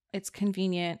it. It's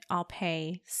convenient. I'll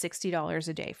pay $60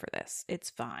 a day for this. It's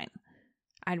fine.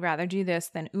 I'd rather do this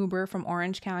than Uber from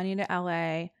Orange County to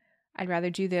LA. I'd rather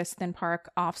do this than park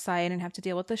offsite and have to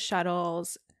deal with the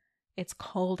shuttles. It's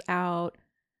cold out.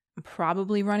 I'm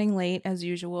probably running late as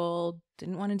usual.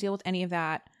 Didn't want to deal with any of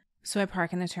that. So I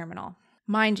park in the terminal.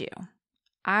 Mind you,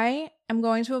 I am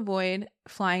going to avoid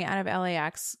flying out of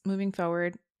LAX moving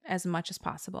forward as much as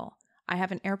possible. I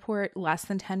have an airport less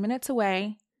than 10 minutes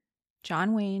away,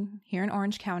 John Wayne, here in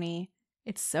Orange County.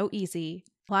 It's so easy.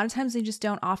 A lot of times they just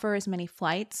don't offer as many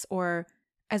flights or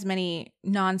as many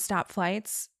nonstop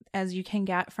flights as you can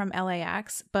get from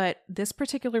LAX, but this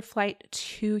particular flight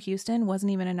to Houston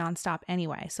wasn't even a nonstop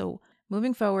anyway. So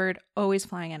moving forward, always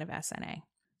flying out of SNA.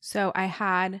 So I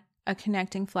had a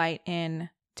connecting flight in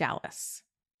Dallas.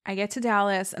 I get to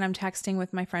Dallas and I'm texting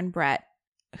with my friend Brett,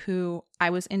 who I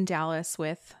was in Dallas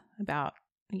with about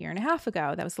a year and a half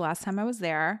ago. That was the last time I was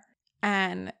there.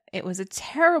 And it was a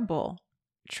terrible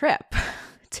trip.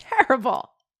 Terrible.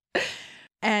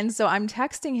 And so I'm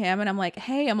texting him and I'm like,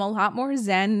 hey, I'm a lot more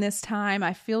zen this time.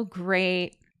 I feel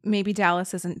great. Maybe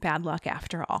Dallas isn't bad luck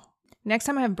after all. Next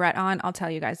time I have Brett on, I'll tell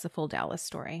you guys the full Dallas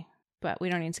story, but we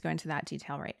don't need to go into that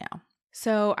detail right now.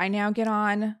 So I now get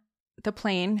on the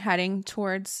plane heading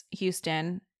towards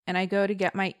Houston, and I go to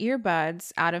get my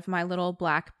earbuds out of my little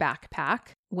black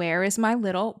backpack. Where is my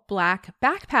little black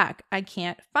backpack? I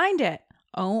can't find it.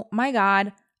 Oh my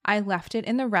God, I left it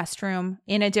in the restroom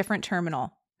in a different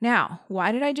terminal. Now,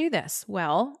 why did I do this?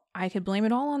 Well, I could blame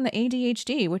it all on the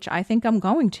ADHD, which I think I'm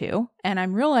going to. And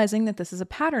I'm realizing that this is a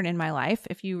pattern in my life.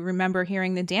 If you remember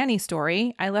hearing the Danny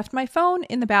story, I left my phone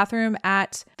in the bathroom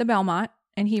at the Belmont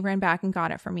and he ran back and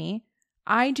got it for me.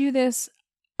 I do this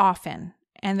often.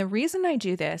 And the reason I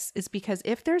do this is because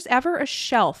if there's ever a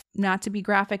shelf, not to be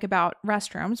graphic about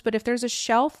restrooms, but if there's a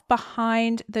shelf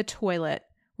behind the toilet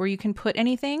where you can put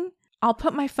anything, I'll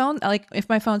put my phone, like if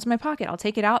my phone's in my pocket, I'll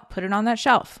take it out, put it on that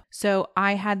shelf. So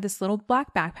I had this little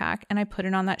black backpack and I put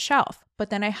it on that shelf. But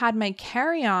then I had my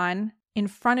carry-on in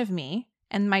front of me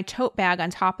and my tote bag on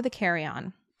top of the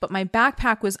carry-on. But my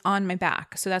backpack was on my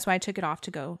back. So that's why I took it off to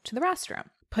go to the restroom.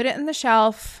 Put it in the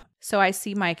shelf. So I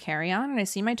see my carry-on and I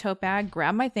see my tote bag,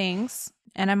 grab my things,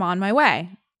 and I'm on my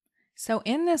way. So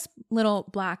in this little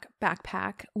black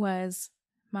backpack was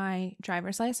my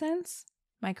driver's license,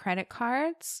 my credit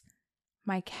cards,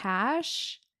 my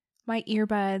cash, my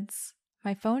earbuds,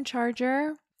 my phone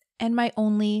charger, and my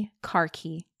only car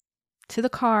key to the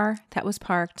car that was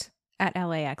parked at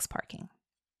LAX parking,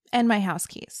 and my house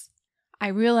keys. I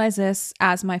realize this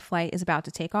as my flight is about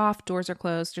to take off. Doors are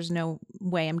closed. There's no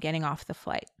way I'm getting off the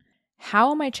flight.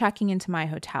 How am I checking into my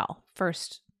hotel?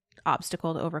 First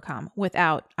obstacle to overcome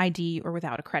without ID or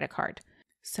without a credit card.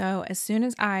 So as soon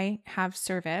as I have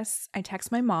service, I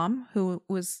text my mom who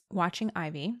was watching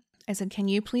Ivy. I said, can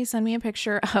you please send me a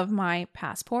picture of my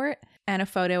passport and a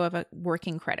photo of a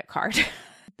working credit card?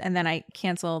 And then I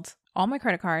canceled all my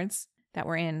credit cards that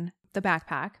were in the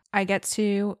backpack. I get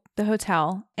to the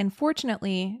hotel and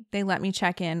fortunately they let me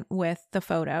check in with the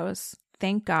photos.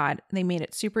 Thank God they made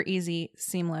it super easy,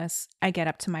 seamless. I get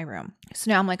up to my room. So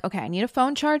now I'm like, okay, I need a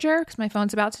phone charger because my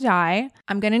phone's about to die.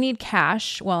 I'm going to need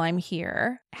cash while I'm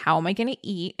here. How am I going to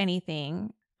eat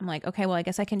anything? I'm like, okay, well, I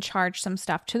guess I can charge some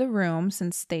stuff to the room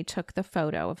since they took the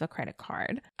photo of the credit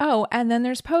card. Oh, and then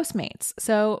there's Postmates.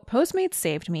 So Postmates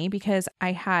saved me because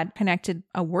I had connected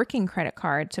a working credit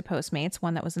card to Postmates,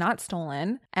 one that was not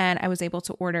stolen. And I was able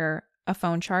to order a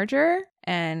phone charger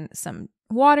and some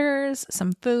waters,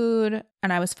 some food,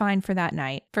 and I was fine for that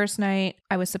night. First night,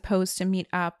 I was supposed to meet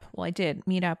up. Well, I did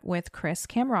meet up with Chris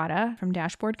Camrata from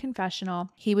Dashboard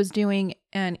Confessional. He was doing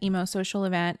an emo social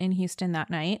event in Houston that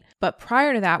night. But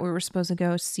prior to that, we were supposed to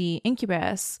go see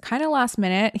Incubus. Kind of last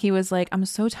minute, he was like, I'm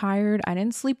so tired. I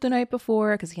didn't sleep the night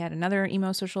before because he had another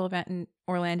emo social event in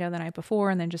Orlando the night before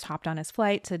and then just hopped on his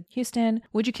flight to Houston.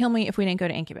 Would you kill me if we didn't go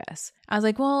to Incubus? I was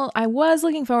like, well, I was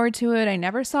looking forward to it. I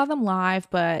never saw them live,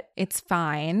 but it's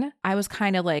fine. I was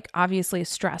kind of like obviously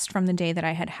stressed from the day that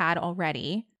I had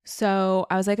already. So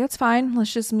I was like, that's fine.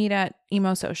 Let's just meet at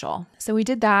Emo Social. So we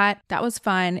did that. That was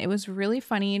fun. It was really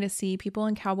funny to see people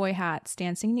in cowboy hats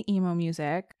dancing to emo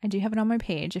music. I do have it on my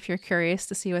page if you're curious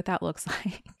to see what that looks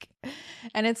like.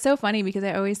 And it's so funny because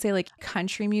I always say like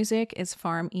country music is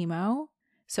farm emo.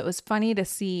 So it was funny to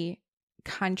see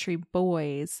country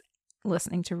boys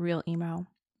listening to real emo.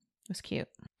 It was cute.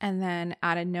 And then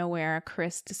out of nowhere,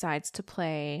 Chris decides to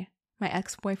play my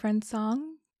ex-boyfriend's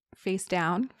song, Face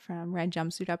Down from Red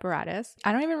Jumpsuit Apparatus.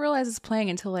 I don't even realize it's playing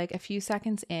until like a few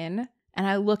seconds in. And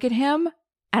I look at him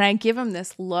and I give him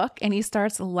this look and he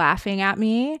starts laughing at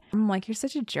me. I'm like, you're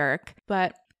such a jerk.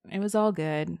 But it was all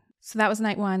good. So that was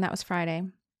night one. That was Friday.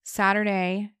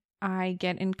 Saturday, I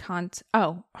get in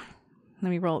let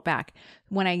me roll it back.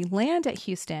 When I land at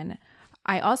Houston,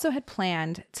 I also had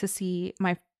planned to see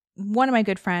one of my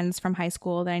good friends from high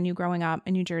school that I knew growing up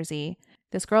in New Jersey.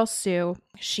 This girl, Sue,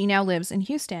 she now lives in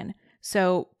Houston.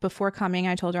 So before coming,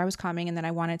 I told her I was coming and that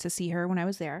I wanted to see her when I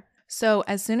was there. So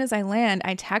as soon as I land,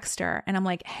 I text her and I'm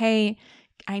like, hey,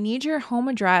 I need your home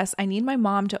address. I need my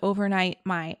mom to overnight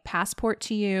my passport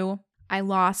to you. I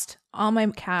lost all my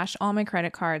cash, all my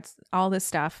credit cards, all this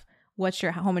stuff. What's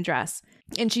your home address?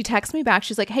 And she texts me back.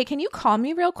 She's like, hey, can you call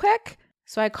me real quick?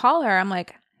 So I call her. I'm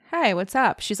like, hey, what's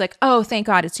up? She's like, oh, thank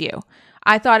God it's you.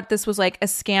 I thought this was like a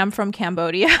scam from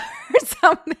Cambodia or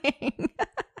something.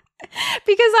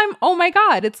 Because oh my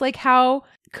God, it's like, how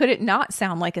could it not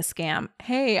sound like a scam?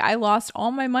 Hey, I lost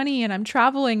all my money and I'm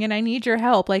traveling and I need your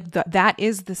help. Like that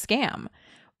is the scam.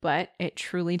 But it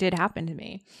truly did happen to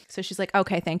me. So she's like,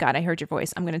 okay, thank God I heard your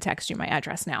voice. I'm going to text you my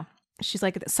address now. She's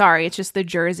like, sorry, it's just the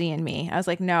Jersey in me. I was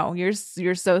like, no, you're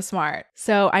so smart.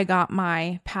 So I got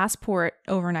my passport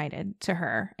overnighted to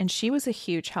her. And she was a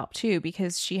huge help too,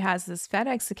 because she has this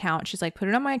FedEx account. She's like, put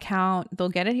it on my account. They'll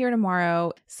get it here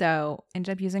tomorrow. So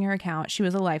ended up using her account. She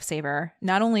was a lifesaver,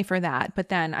 not only for that, but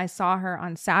then I saw her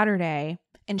on Saturday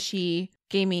and she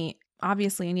gave me,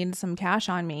 obviously I needed some cash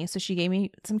on me. So she gave me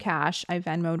some cash. I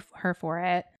Venmoed her for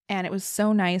it. And it was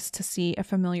so nice to see a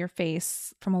familiar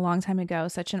face from a long time ago,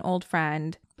 such an old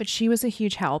friend. But she was a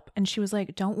huge help. And she was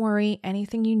like, don't worry,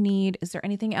 anything you need. Is there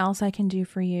anything else I can do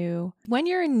for you? When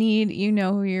you're in need, you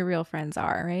know who your real friends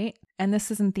are, right? And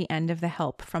this isn't the end of the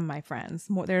help from my friends.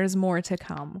 There's more to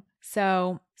come.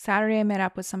 So Saturday, I met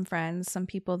up with some friends, some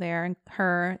people there, and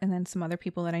her, and then some other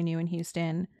people that I knew in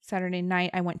Houston. Saturday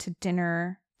night, I went to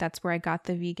dinner. That's where I got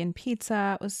the vegan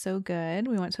pizza. It was so good.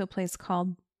 We went to a place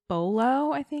called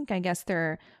Bolo, I think. I guess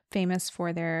they're famous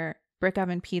for their brick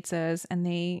oven pizzas, and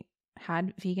they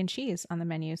had vegan cheese on the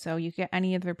menu. So you get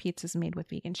any of their pizzas made with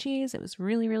vegan cheese. It was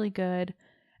really, really good.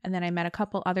 And then I met a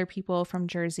couple other people from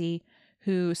Jersey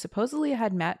who supposedly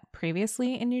had met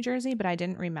previously in New Jersey, but I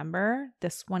didn't remember.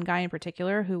 This one guy in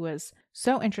particular who was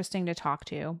so interesting to talk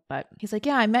to. But he's like,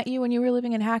 yeah, I met you when you were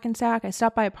living in Hackensack. I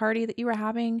stopped by a party that you were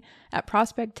having at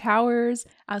Prospect Towers.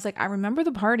 I was like, I remember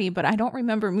the party, but I don't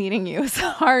remember meeting you.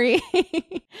 Sorry.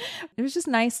 It was just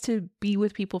nice to be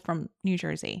with people from New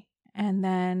Jersey. And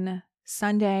then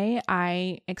Sunday,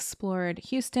 I explored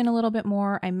Houston a little bit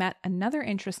more. I met another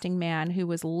interesting man who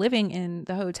was living in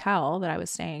the hotel that I was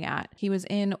staying at. He was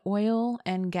in oil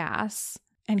and gas,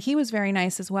 and he was very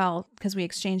nice as well because we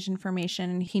exchanged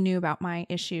information. He knew about my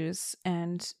issues,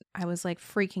 and I was like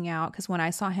freaking out because when I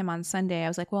saw him on Sunday, I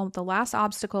was like, well, the last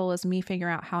obstacle is me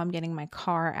figuring out how I'm getting my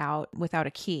car out without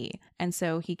a key. And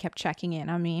so he kept checking in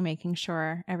on me, making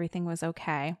sure everything was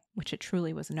okay, which it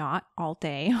truly was not all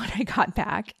day when I got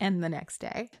back and the next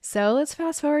day. So let's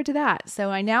fast forward to that. So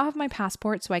I now have my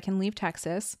passport so I can leave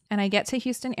Texas, and I get to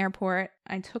Houston Airport.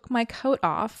 I took my coat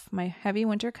off, my heavy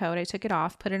winter coat. I took it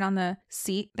off, put it on the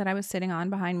seat that I was sitting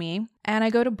on behind me, and I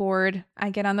go to board.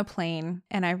 I get on the plane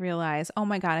and I realize, oh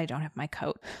my God, I don't have my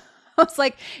coat. I was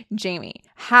like, Jamie,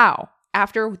 how?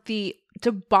 After the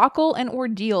debacle and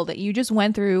ordeal that you just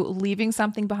went through leaving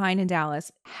something behind in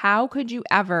Dallas, how could you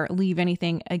ever leave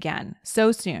anything again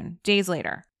so soon, days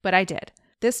later? But I did.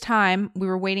 This time we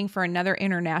were waiting for another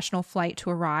international flight to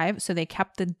arrive. So they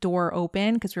kept the door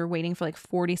open because we were waiting for like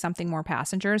 40 something more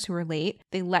passengers who were late.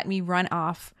 They let me run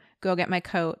off, go get my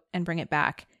coat and bring it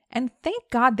back. And thank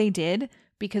God they did,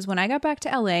 because when I got back to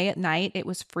LA at night, it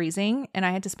was freezing and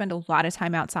I had to spend a lot of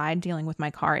time outside dealing with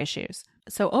my car issues.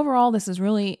 So overall, this is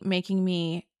really making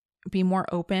me be more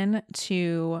open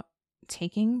to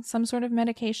taking some sort of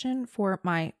medication for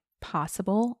my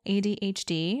possible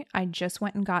ADHD. I just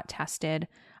went and got tested.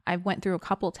 I went through a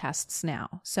couple tests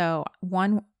now. So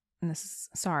one, and this is,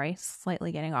 sorry,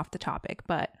 slightly getting off the topic,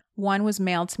 but one was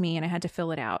mailed to me and I had to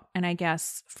fill it out. And I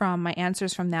guess from my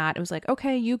answers from that, it was like,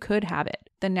 okay, you could have it.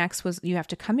 The next was you have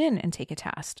to come in and take a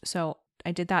test. So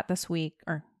I did that this week,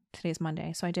 or today's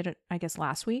Monday. So I did it, I guess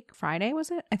last week, Friday, was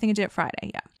it? I think I did it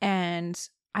Friday. Yeah. And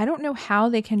I don't know how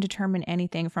they can determine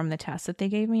anything from the test that they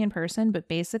gave me in person, but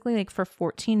basically like for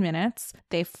 14 minutes,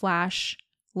 they flash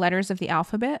letters of the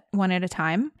alphabet one at a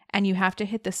time. And you have to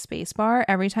hit the space bar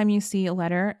every time you see a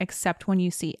letter, except when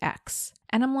you see X.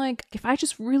 And I'm like, if I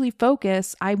just really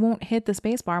focus, I won't hit the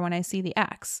space bar when I see the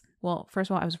X. Well, first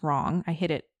of all, I was wrong. I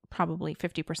hit it probably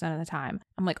 50% of the time.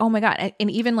 I'm like, oh my God. And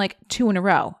even like 2 in a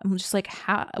row. I'm just like,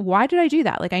 why did I do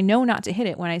that? Like, I know not to hit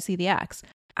it when I see the X.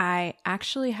 I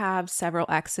actually have several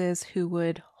exes who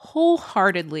would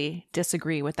wholeheartedly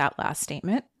disagree with that last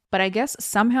statement. But I guess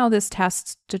somehow this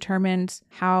test determined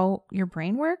how your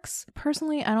brain works.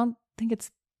 Personally, I don't think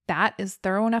that is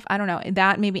thorough enough. I don't know.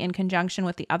 That maybe in conjunction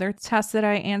with the other tests that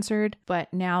I answered.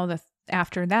 But now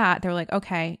after that, they're like,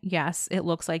 okay, yes, it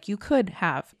looks like you could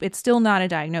have. It's still not a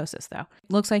diagnosis though.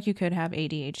 It looks like you could have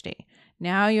ADHD.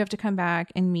 Now you have to come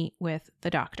back and meet with the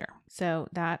doctor. So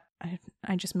that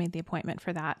I just made the appointment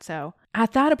for that. So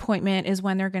at that appointment is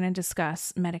when they're going to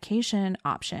discuss medication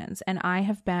options. And I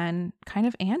have been kind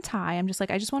of anti. I'm just like,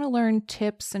 I just want to learn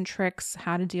tips and tricks,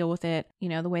 how to deal with it. You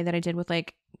know, the way that I did with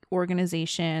like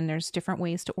organization. There's different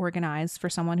ways to organize for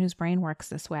someone whose brain works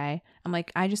this way. I'm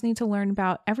like, I just need to learn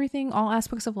about everything, all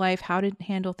aspects of life, how to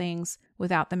handle things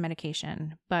without the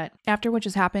medication. But after what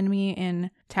just happened to me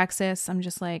in Texas, I'm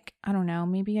just like, I don't know,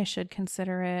 maybe I should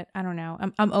consider it. I don't know.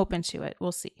 I'm open to it.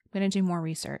 We'll see. I'm going to do more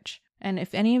research. And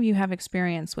if any of you have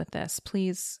experience with this,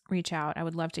 please reach out. I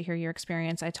would love to hear your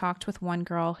experience. I talked with one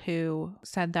girl who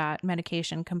said that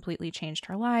medication completely changed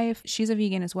her life. She's a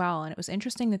vegan as well. And it was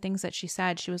interesting the things that she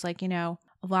said. She was like, you know,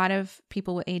 a lot of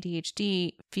people with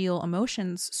ADHD feel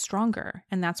emotions stronger.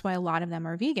 And that's why a lot of them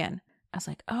are vegan. I was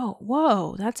like, oh,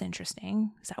 whoa, that's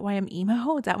interesting. Is that why I'm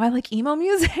emo? Is that why I like emo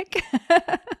music?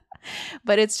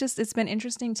 But it's been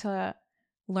interesting to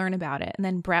learn about it. And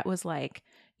then Brett was like,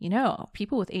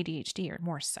 people with ADHD are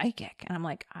more psychic. And I'm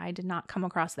like, I did not come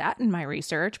across that in my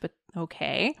research, but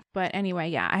okay. But anyway,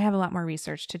 yeah, I have a lot more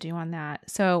research to do on that.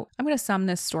 So I'm going to sum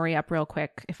this story up real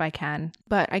quick if I can.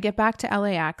 But I get back to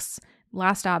LAX.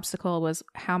 Last obstacle was,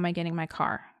 how am I getting my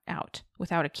car out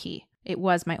without a key? It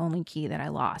was my only key that I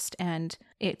lost. And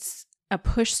it's a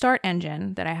push start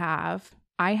engine that I have.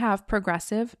 I have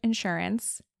Progressive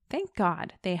insurance. Thank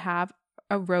God they have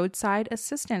a roadside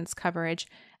assistance coverage.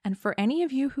 And for any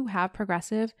of you who have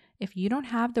Progressive, if you don't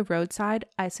have the roadside,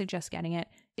 I suggest getting it.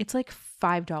 It's like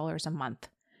 $5 a month.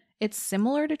 It's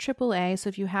similar to AAA. So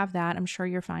if you have that, I'm sure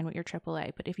you're fine with your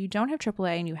AAA. But if you don't have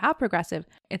AAA and you have Progressive,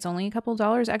 it's only a couple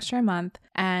dollars extra a month,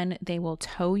 and they will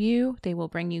tow you. They will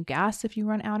bring you gas if you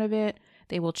run out of it.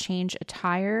 They will change a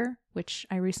tire, which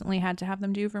I recently had to have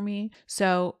them do for me.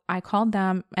 So I called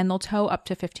them, and they'll tow up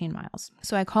to 15 miles.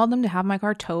 So I called them to have my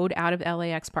car towed out of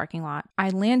LAX parking lot. I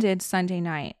landed Sunday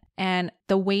night, and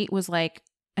the wait was like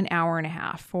an hour and a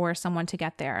half for someone to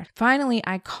get there. Finally,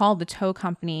 I called the tow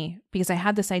company because I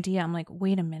had this idea. I'm like,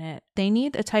 wait a minute. They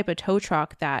need a type of tow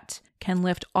truck that can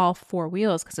lift all four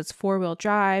wheels because it's 4-wheel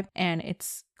drive and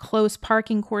it's close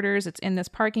parking quarters. It's in this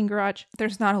parking garage.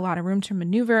 There's not a lot of room to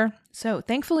maneuver. So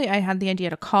thankfully, I had the idea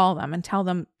to call them and tell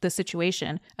them the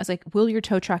situation. I was like, will your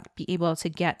tow truck be able to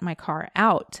get my car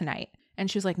out tonight? And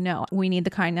she was like, no, we need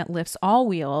the kind that lifts all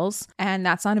wheels, and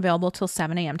that's not available till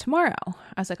 7 a.m. tomorrow.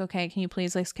 I was like, okay, can you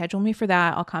please schedule me for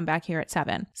that? I'll come back here at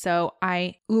 7. So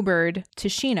I Ubered to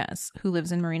Sheena's, who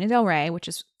lives in Marina Del Rey, which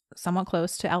is somewhat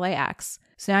close to LAX.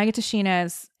 So now I get to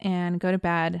Sheena's and go to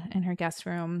bed in her guest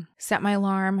room, set my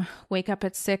alarm, wake up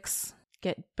at 6,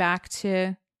 get back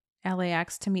to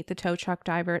LAX to meet the tow truck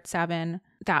driver at 7.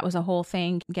 That was a whole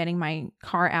thing, getting my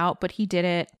car out, but he did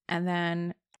it. And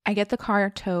then I get the car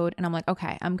towed, and I'm like,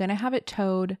 okay, I'm going to have it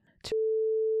towed to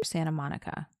Santa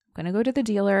Monica. I'm going to go to the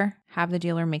dealer, have the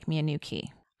dealer make me a new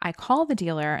key. I call the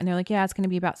dealer, and they're like, yeah, it's going to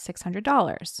be about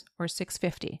 $600 or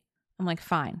 $650. I'm like,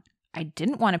 fine. I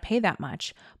didn't want to pay that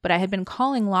much, but I had been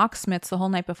calling locksmiths the whole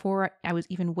night before. I was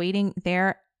even waiting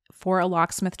there for a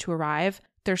locksmith to arrive.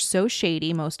 They're so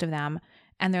shady, most of them.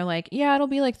 And they're like, yeah, it'll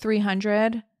be like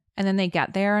 $300. And then they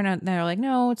get there, and they're like,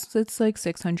 no, it's like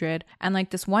 $600. And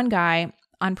like this one guy,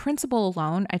 on principle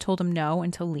alone, I told him no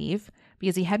and to leave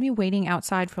because he had me waiting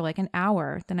outside for like an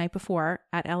hour the night before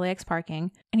at LAX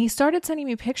parking. And he started sending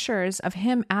me pictures of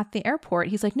him at the airport.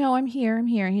 He's like, no, I'm here.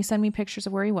 He sent me pictures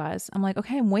of where he was. I'm like,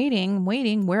 okay, I'm waiting.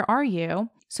 Where are you?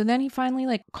 So then he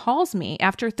finally calls me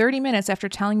after 30 minutes after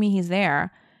telling me he's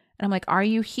there. And I'm like, are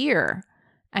you here?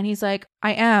 And he's like,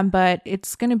 I am, but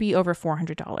it's going to be over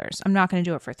 $400. I'm not going to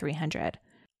do it for $300.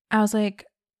 I was like,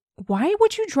 why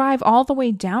would you drive all the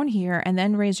way down here and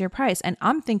then raise your price? And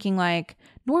I'm thinking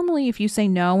normally if you say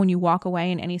no when you walk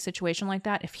away in any situation like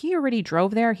that, if he already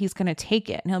drove there, he's going to take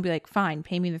it and he'll be like, fine,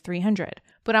 pay me the $300.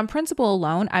 But on principle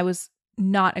alone, I was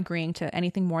not agreeing to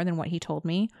anything more than what he told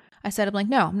me. I said, I'm like,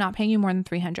 no, I'm not paying you more than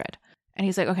 $300. And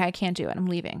he's like, okay, I can't do it. I'm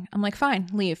leaving. I'm like, fine,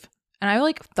 leave. And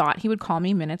I thought he would call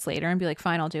me minutes later and be like,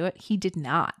 fine, I'll do it. He did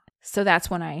not. So that's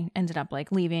when I ended up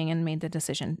leaving and made the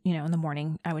decision, in the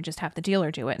morning, I would just have the dealer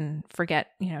do it and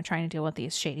forget, trying to deal with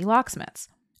these shady locksmiths.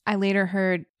 I later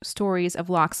heard stories of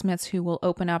locksmiths who will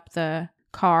open up the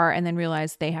car and then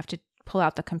realize they have to pull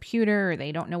out the computer, or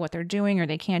they don't know what they're doing, or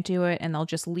they can't do it, and they'll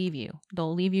just leave you.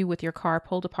 They'll leave you with your car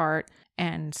pulled apart,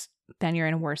 and then you're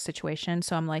in a worse situation.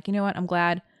 So I'm like, you know what? I'm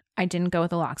glad I didn't go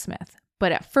with a locksmith.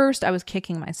 But at first I was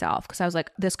kicking myself because I was like,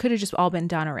 this could have just all been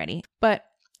done already. But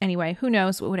anyway, who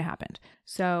knows what would have happened.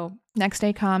 So next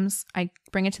day comes, I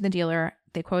bring it to the dealer.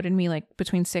 They quoted me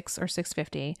between $600 or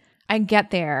 $650. I get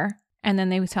there and then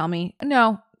they would tell me,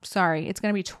 no, sorry, it's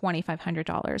going to be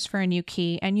 $2,500 for a new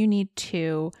key. And you need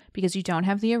 2 because you don't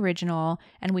have the original.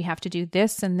 And we have to do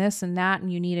this and this and that.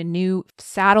 And you need a new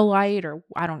satellite, or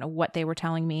I don't know what they were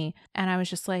telling me. And I was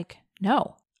just like,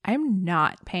 no, I'm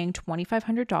not paying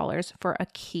 $2,500 for a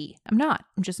key. I'm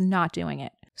just not doing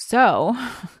it. So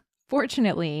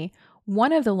fortunately,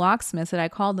 one of the locksmiths that I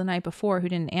called the night before who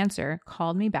didn't answer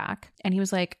called me back, and he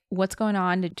was like, what's going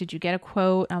on? Did you get a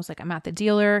quote? And I was like, I'm at the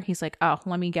dealer. He's like, oh,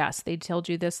 let me guess. They told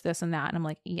you this, this, and that. And I'm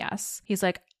like, yes. He's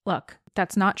like, look,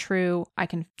 that's not true. I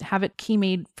can have it key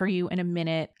made for you in a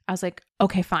minute. I was like,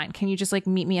 okay, fine. Can you just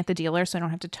meet me at the dealer so I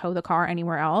don't have to tow the car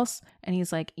anywhere else? And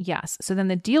he's like, yes. So then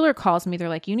the dealer calls me. They're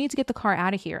like, you need to get the car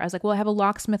out of here. I was like, well, I have a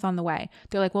locksmith on the way.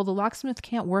 They're like, well, the locksmith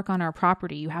can't work on our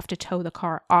property. You have to tow the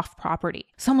car off property.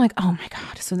 So I'm like, oh my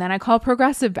God. So then I call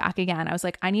Progressive back again. I was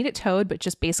like, I need it towed, but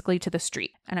just basically to the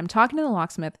street. And I'm talking to the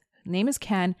locksmith. His name is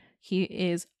Ken. He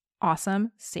is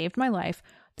awesome. Saved my life.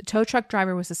 The tow truck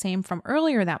driver was the same from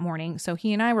earlier that morning. So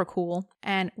he and I were cool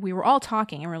and we were all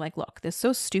talking and we're like, look, this is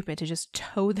so stupid to just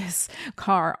tow this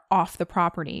car off the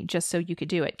property just so you could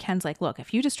do it. Ken's like, look,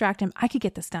 if you distract him, I could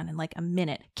get this done in like a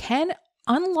minute. Ken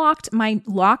unlocked my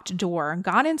locked door,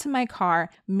 got into my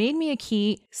car, made me a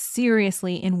key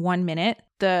seriously in 1 minute.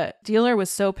 The dealer was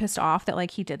so pissed off that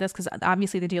like he did this because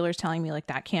obviously the dealer's telling me like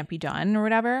that can't be done or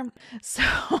whatever. So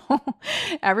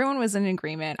everyone was in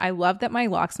agreement. I loved that my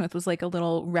locksmith was like a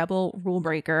little rebel rule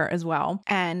breaker as well.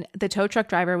 And the tow truck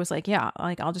driver was like, yeah,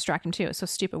 like I'll distract him too. It's so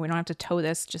stupid. We don't have to tow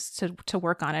this just to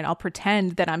work on it. I'll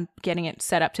pretend that I'm getting it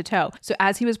set up to tow. So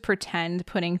as he was pretend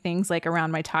putting things like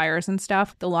around my tires and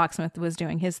stuff, the locksmith was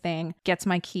doing his thing, gets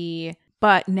my key.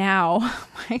 But now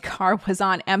my car was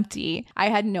on empty. I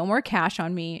had no more cash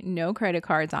on me, no credit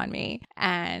cards on me.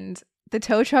 And the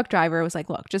tow truck driver was like,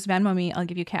 look, just Venmo me. I'll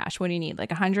give you cash. What do you need? Like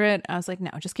 100? I was like,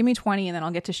 no, just give me 20 and then I'll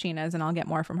get to Sheena's and I'll get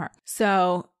more from her.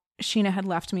 So Sheena had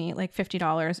left me like $50.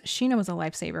 Sheena was a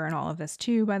lifesaver in all of this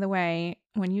too, by the way.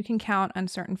 When you can count on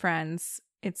certain friends,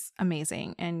 it's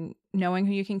amazing. And knowing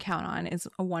who you can count on is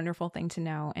a wonderful thing to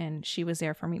know. And she was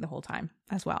there for me the whole time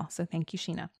as well. So thank you,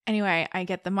 Sheena. Anyway, I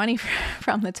get the money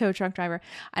from the tow truck driver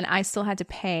and I still had to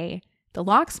pay the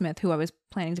locksmith who I was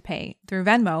planning to pay through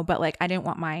Venmo. But like, I didn't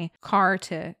want my car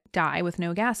to die with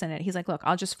no gas in it. He's like, look,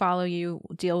 I'll just follow you,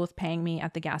 deal with paying me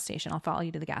at the gas station. I'll follow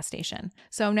you to the gas station.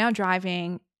 So I'm now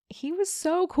driving. He was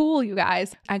so cool, you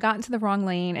guys. I got into the wrong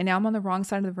lane and now I'm on the wrong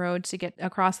side of the road to get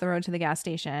across the road to the gas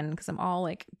station because I'm all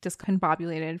like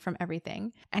discombobulated from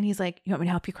everything. And he's like, you want me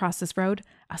to help you cross this road?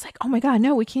 I was like, oh my God,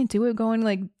 no, we can't do it going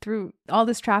like through all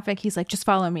this traffic. He's like, just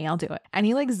follow me. I'll do it. And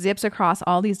he like zips across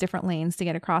all these different lanes to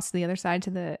get across to the other side to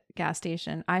the gas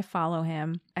station. I follow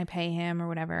him. I pay him or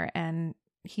whatever. And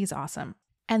he's awesome.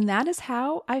 And that is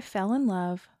how I fell in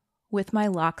love with my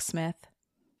locksmith.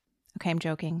 Okay, I'm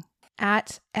joking.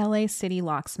 At LA City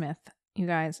Locksmith. You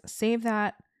guys, save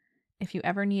that if you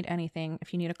ever need anything.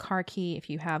 If you need a car key, if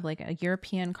you have like a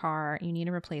European car, you need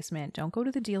a replacement, don't go to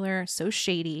the dealer. So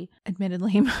shady.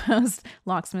 Admittedly, most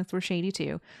locksmiths were shady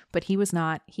too, but he was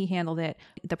not. He handled it.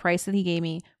 The price that he gave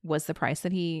me was the price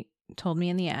that he told me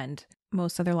in the end.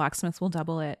 Most other locksmiths will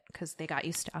double it because they got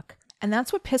you stuck. And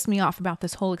that's what pissed me off about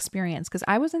this whole experience because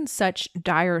I was in such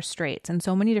dire straits in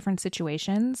so many different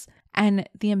situations. And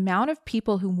the amount of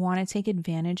people who want to take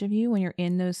advantage of you when you're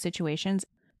in those situations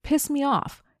piss me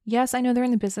off. Yes, I know they're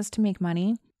in the business to make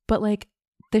money, but like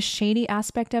the shady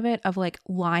aspect of it, of like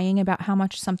lying about how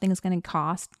much something is going to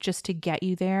cost just to get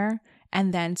you there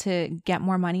and then to get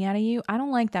more money out of you. I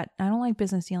don't like that. I don't like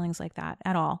business dealings like that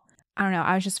at all. I don't know.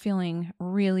 I was just feeling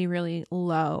really, really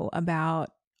low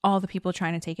about all the people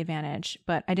trying to take advantage,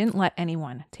 but I didn't let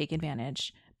anyone take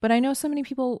advantage. But I know so many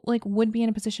people like would be in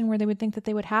a position where they would think that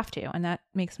they would have to, and that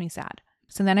makes me sad.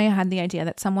 So then I had the idea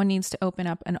that someone needs to open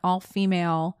up an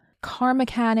all-female car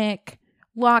mechanic,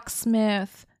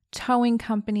 locksmith, towing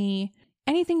company,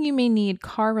 anything you may need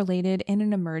car related in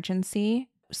an emergency.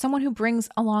 Someone who brings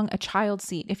along a child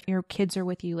seat if your kids are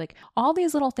with you, like all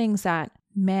these little things that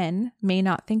men may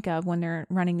not think of when they're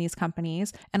running these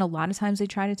companies. And a lot of times they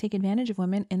try to take advantage of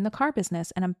women in the car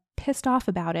business. And I'm pissed off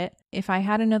about it. If I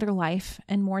had another life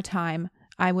and more time,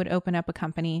 I would open up a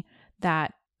company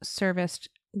that serviced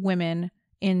women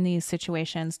in these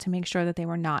situations to make sure that they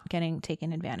were not getting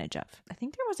taken advantage of. I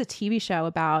think there was a TV show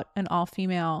about an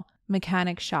all-female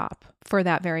mechanic shop for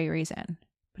that very reason,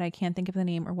 but I can't think of the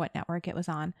name or what network it was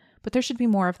on, but there should be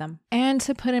more of them. And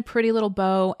to put a pretty little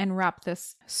bow and wrap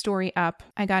this story up,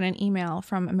 I got an email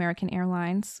from American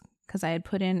Airlines because I had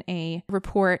put in a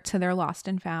report to their lost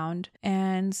and found.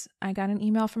 And I got an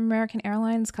email from American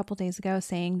Airlines a couple days ago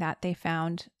saying that they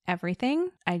found everything.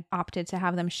 I opted to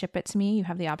have them ship it to me. You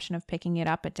have the option of picking it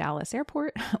up at Dallas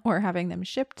Airport or having them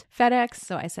shipped FedEx.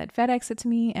 So I said FedEx it to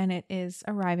me and it is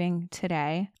arriving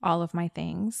today, all of my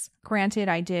things. Granted,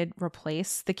 I did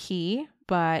replace the key,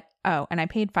 but and I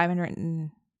paid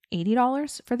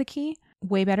 $580 for the key.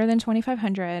 Way better than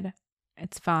 $2,500.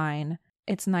 It's fine.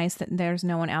 It's nice that there's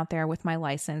no one out there with my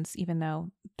license, even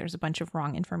though there's a bunch of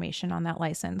wrong information on that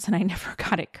license and I never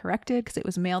got it corrected because it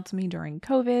was mailed to me during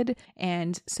COVID.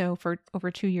 And so for over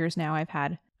 2 years now, I've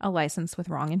had a license with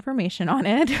wrong information on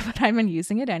it, but I've been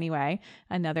using it anyway.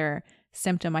 Another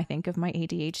symptom, I think, of my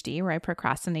ADHD where I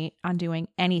procrastinate on doing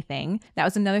anything. That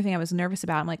was another thing I was nervous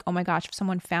about. I'm like, oh my gosh, if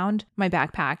someone found my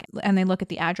backpack and they look at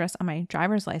the address on my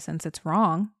driver's license, it's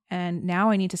wrong. And now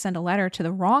I need to send a letter to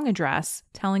the wrong address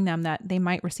telling them that they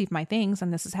might receive my things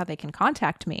and this is how they can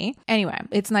contact me. Anyway,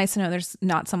 it's nice to know there's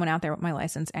not someone out there with my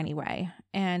license anyway.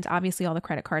 And obviously all the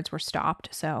credit cards were stopped,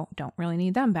 so don't really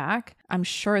need them back. I'm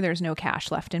sure there's no cash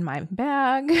left in my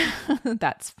bag.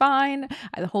 That's fine.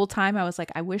 The whole time I was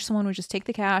like, I wish someone would just take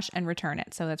the cash and return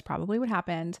it. So that's probably what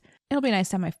happened. It'll be nice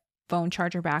to have my phone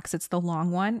charger back because it's the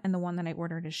long one and the one that I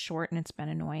ordered is short and it's been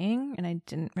annoying and I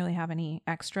didn't really have any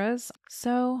extras.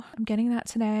 So I'm getting that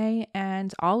today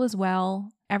and all is well.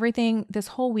 Everything this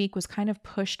whole week was kind of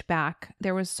pushed back.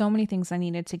 There was so many things I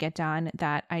needed to get done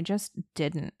that I just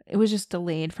didn't. It was just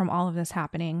delayed from all of this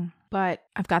happening. But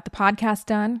I've got the podcast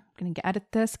done. I'm going to edit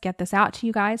this, get this out to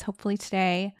you guys, hopefully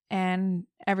today, and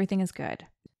everything is good.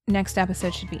 Next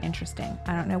episode should be interesting.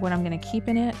 I don't know what I'm going to keep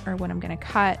in it or what I'm going to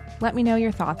cut. Let me know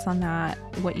your thoughts on that,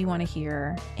 what you want to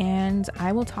hear, and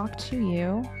I will talk to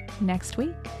you next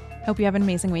week. Hope you have an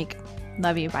amazing week.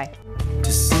 Love you. Bye.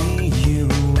 To see you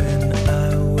when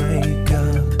I wake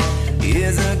up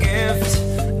is a gift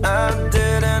I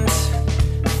didn't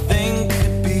think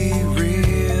could be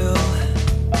real.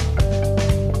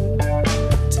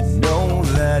 To know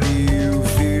that you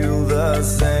feel the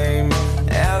same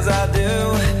as I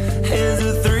do is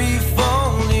a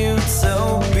threefold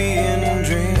utopian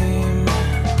dream.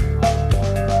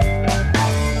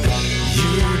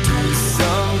 You do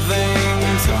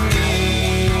something to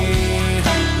me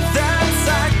that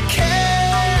I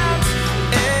can't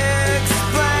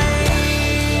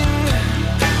explain.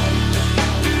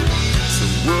 So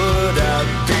would I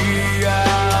be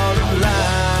out of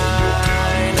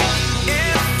line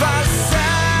if I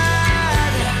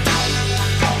said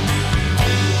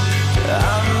I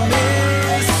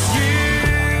miss you?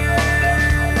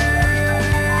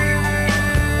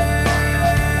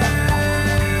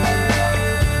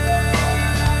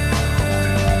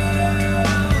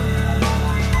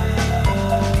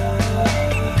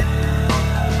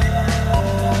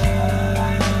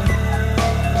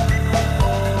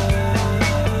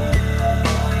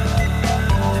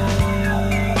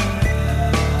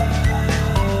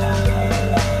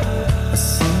 I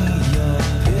see your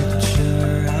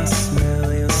picture, I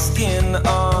smell your skin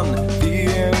on the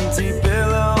empty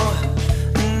pillow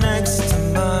next to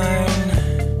mine.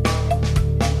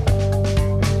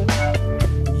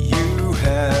 You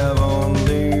have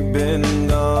only been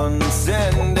gone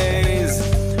 10 days,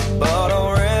 but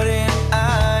already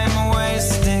I'm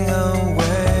wasting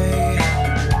away.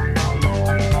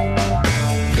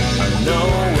 I know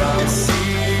I'll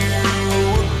see you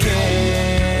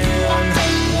again,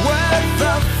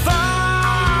 whether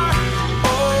far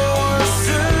or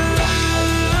soon.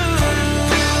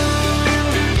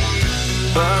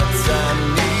 But I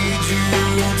need you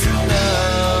to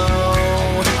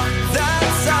know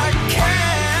that I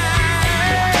care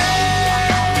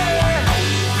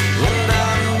when I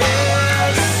miss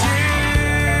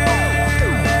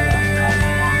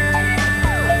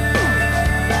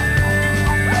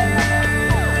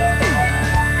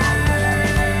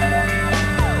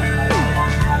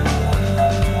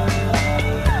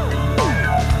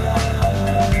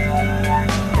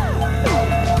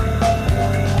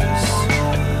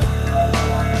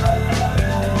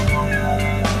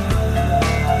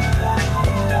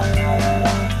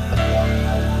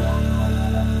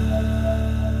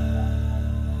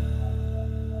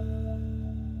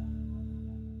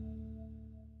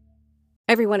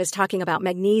Everyone is talking about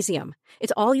magnesium.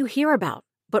 It's all you hear about.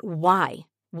 But why?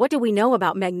 What do we know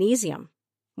about magnesium?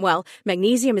 Well,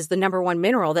 magnesium is the number one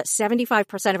mineral that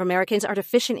 75% of Americans are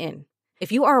deficient in.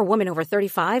 If you are a woman over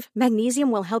 35, magnesium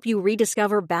will help you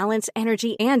rediscover balance,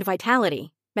 energy, and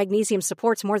vitality. Magnesium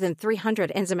supports more than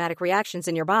 300 enzymatic reactions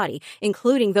in your body,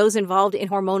 including those involved in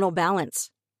hormonal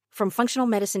balance. From functional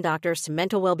medicine doctors to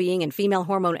mental well-being and female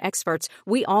hormone experts,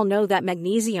 we all know that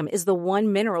magnesium is the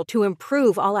one mineral to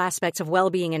improve all aspects of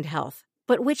well-being and health.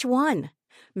 But which one?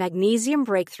 Magnesium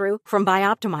Breakthrough from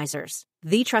Bioptimizers,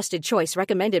 the trusted choice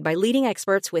recommended by leading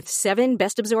experts with 7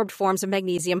 best-absorbed forms of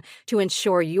magnesium to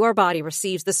ensure your body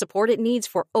receives the support it needs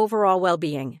for overall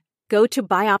well-being. Go to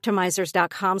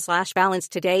bioptimizers.com/balance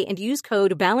today and use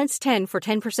code BALANCE10 for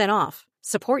 10% off.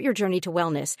 Support your journey to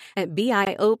wellness at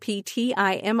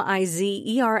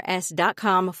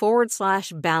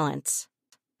bioptimizers.com/balance.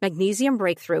 Magnesium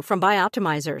Breakthrough from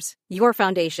Bioptimizers, your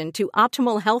foundation to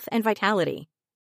optimal health and vitality.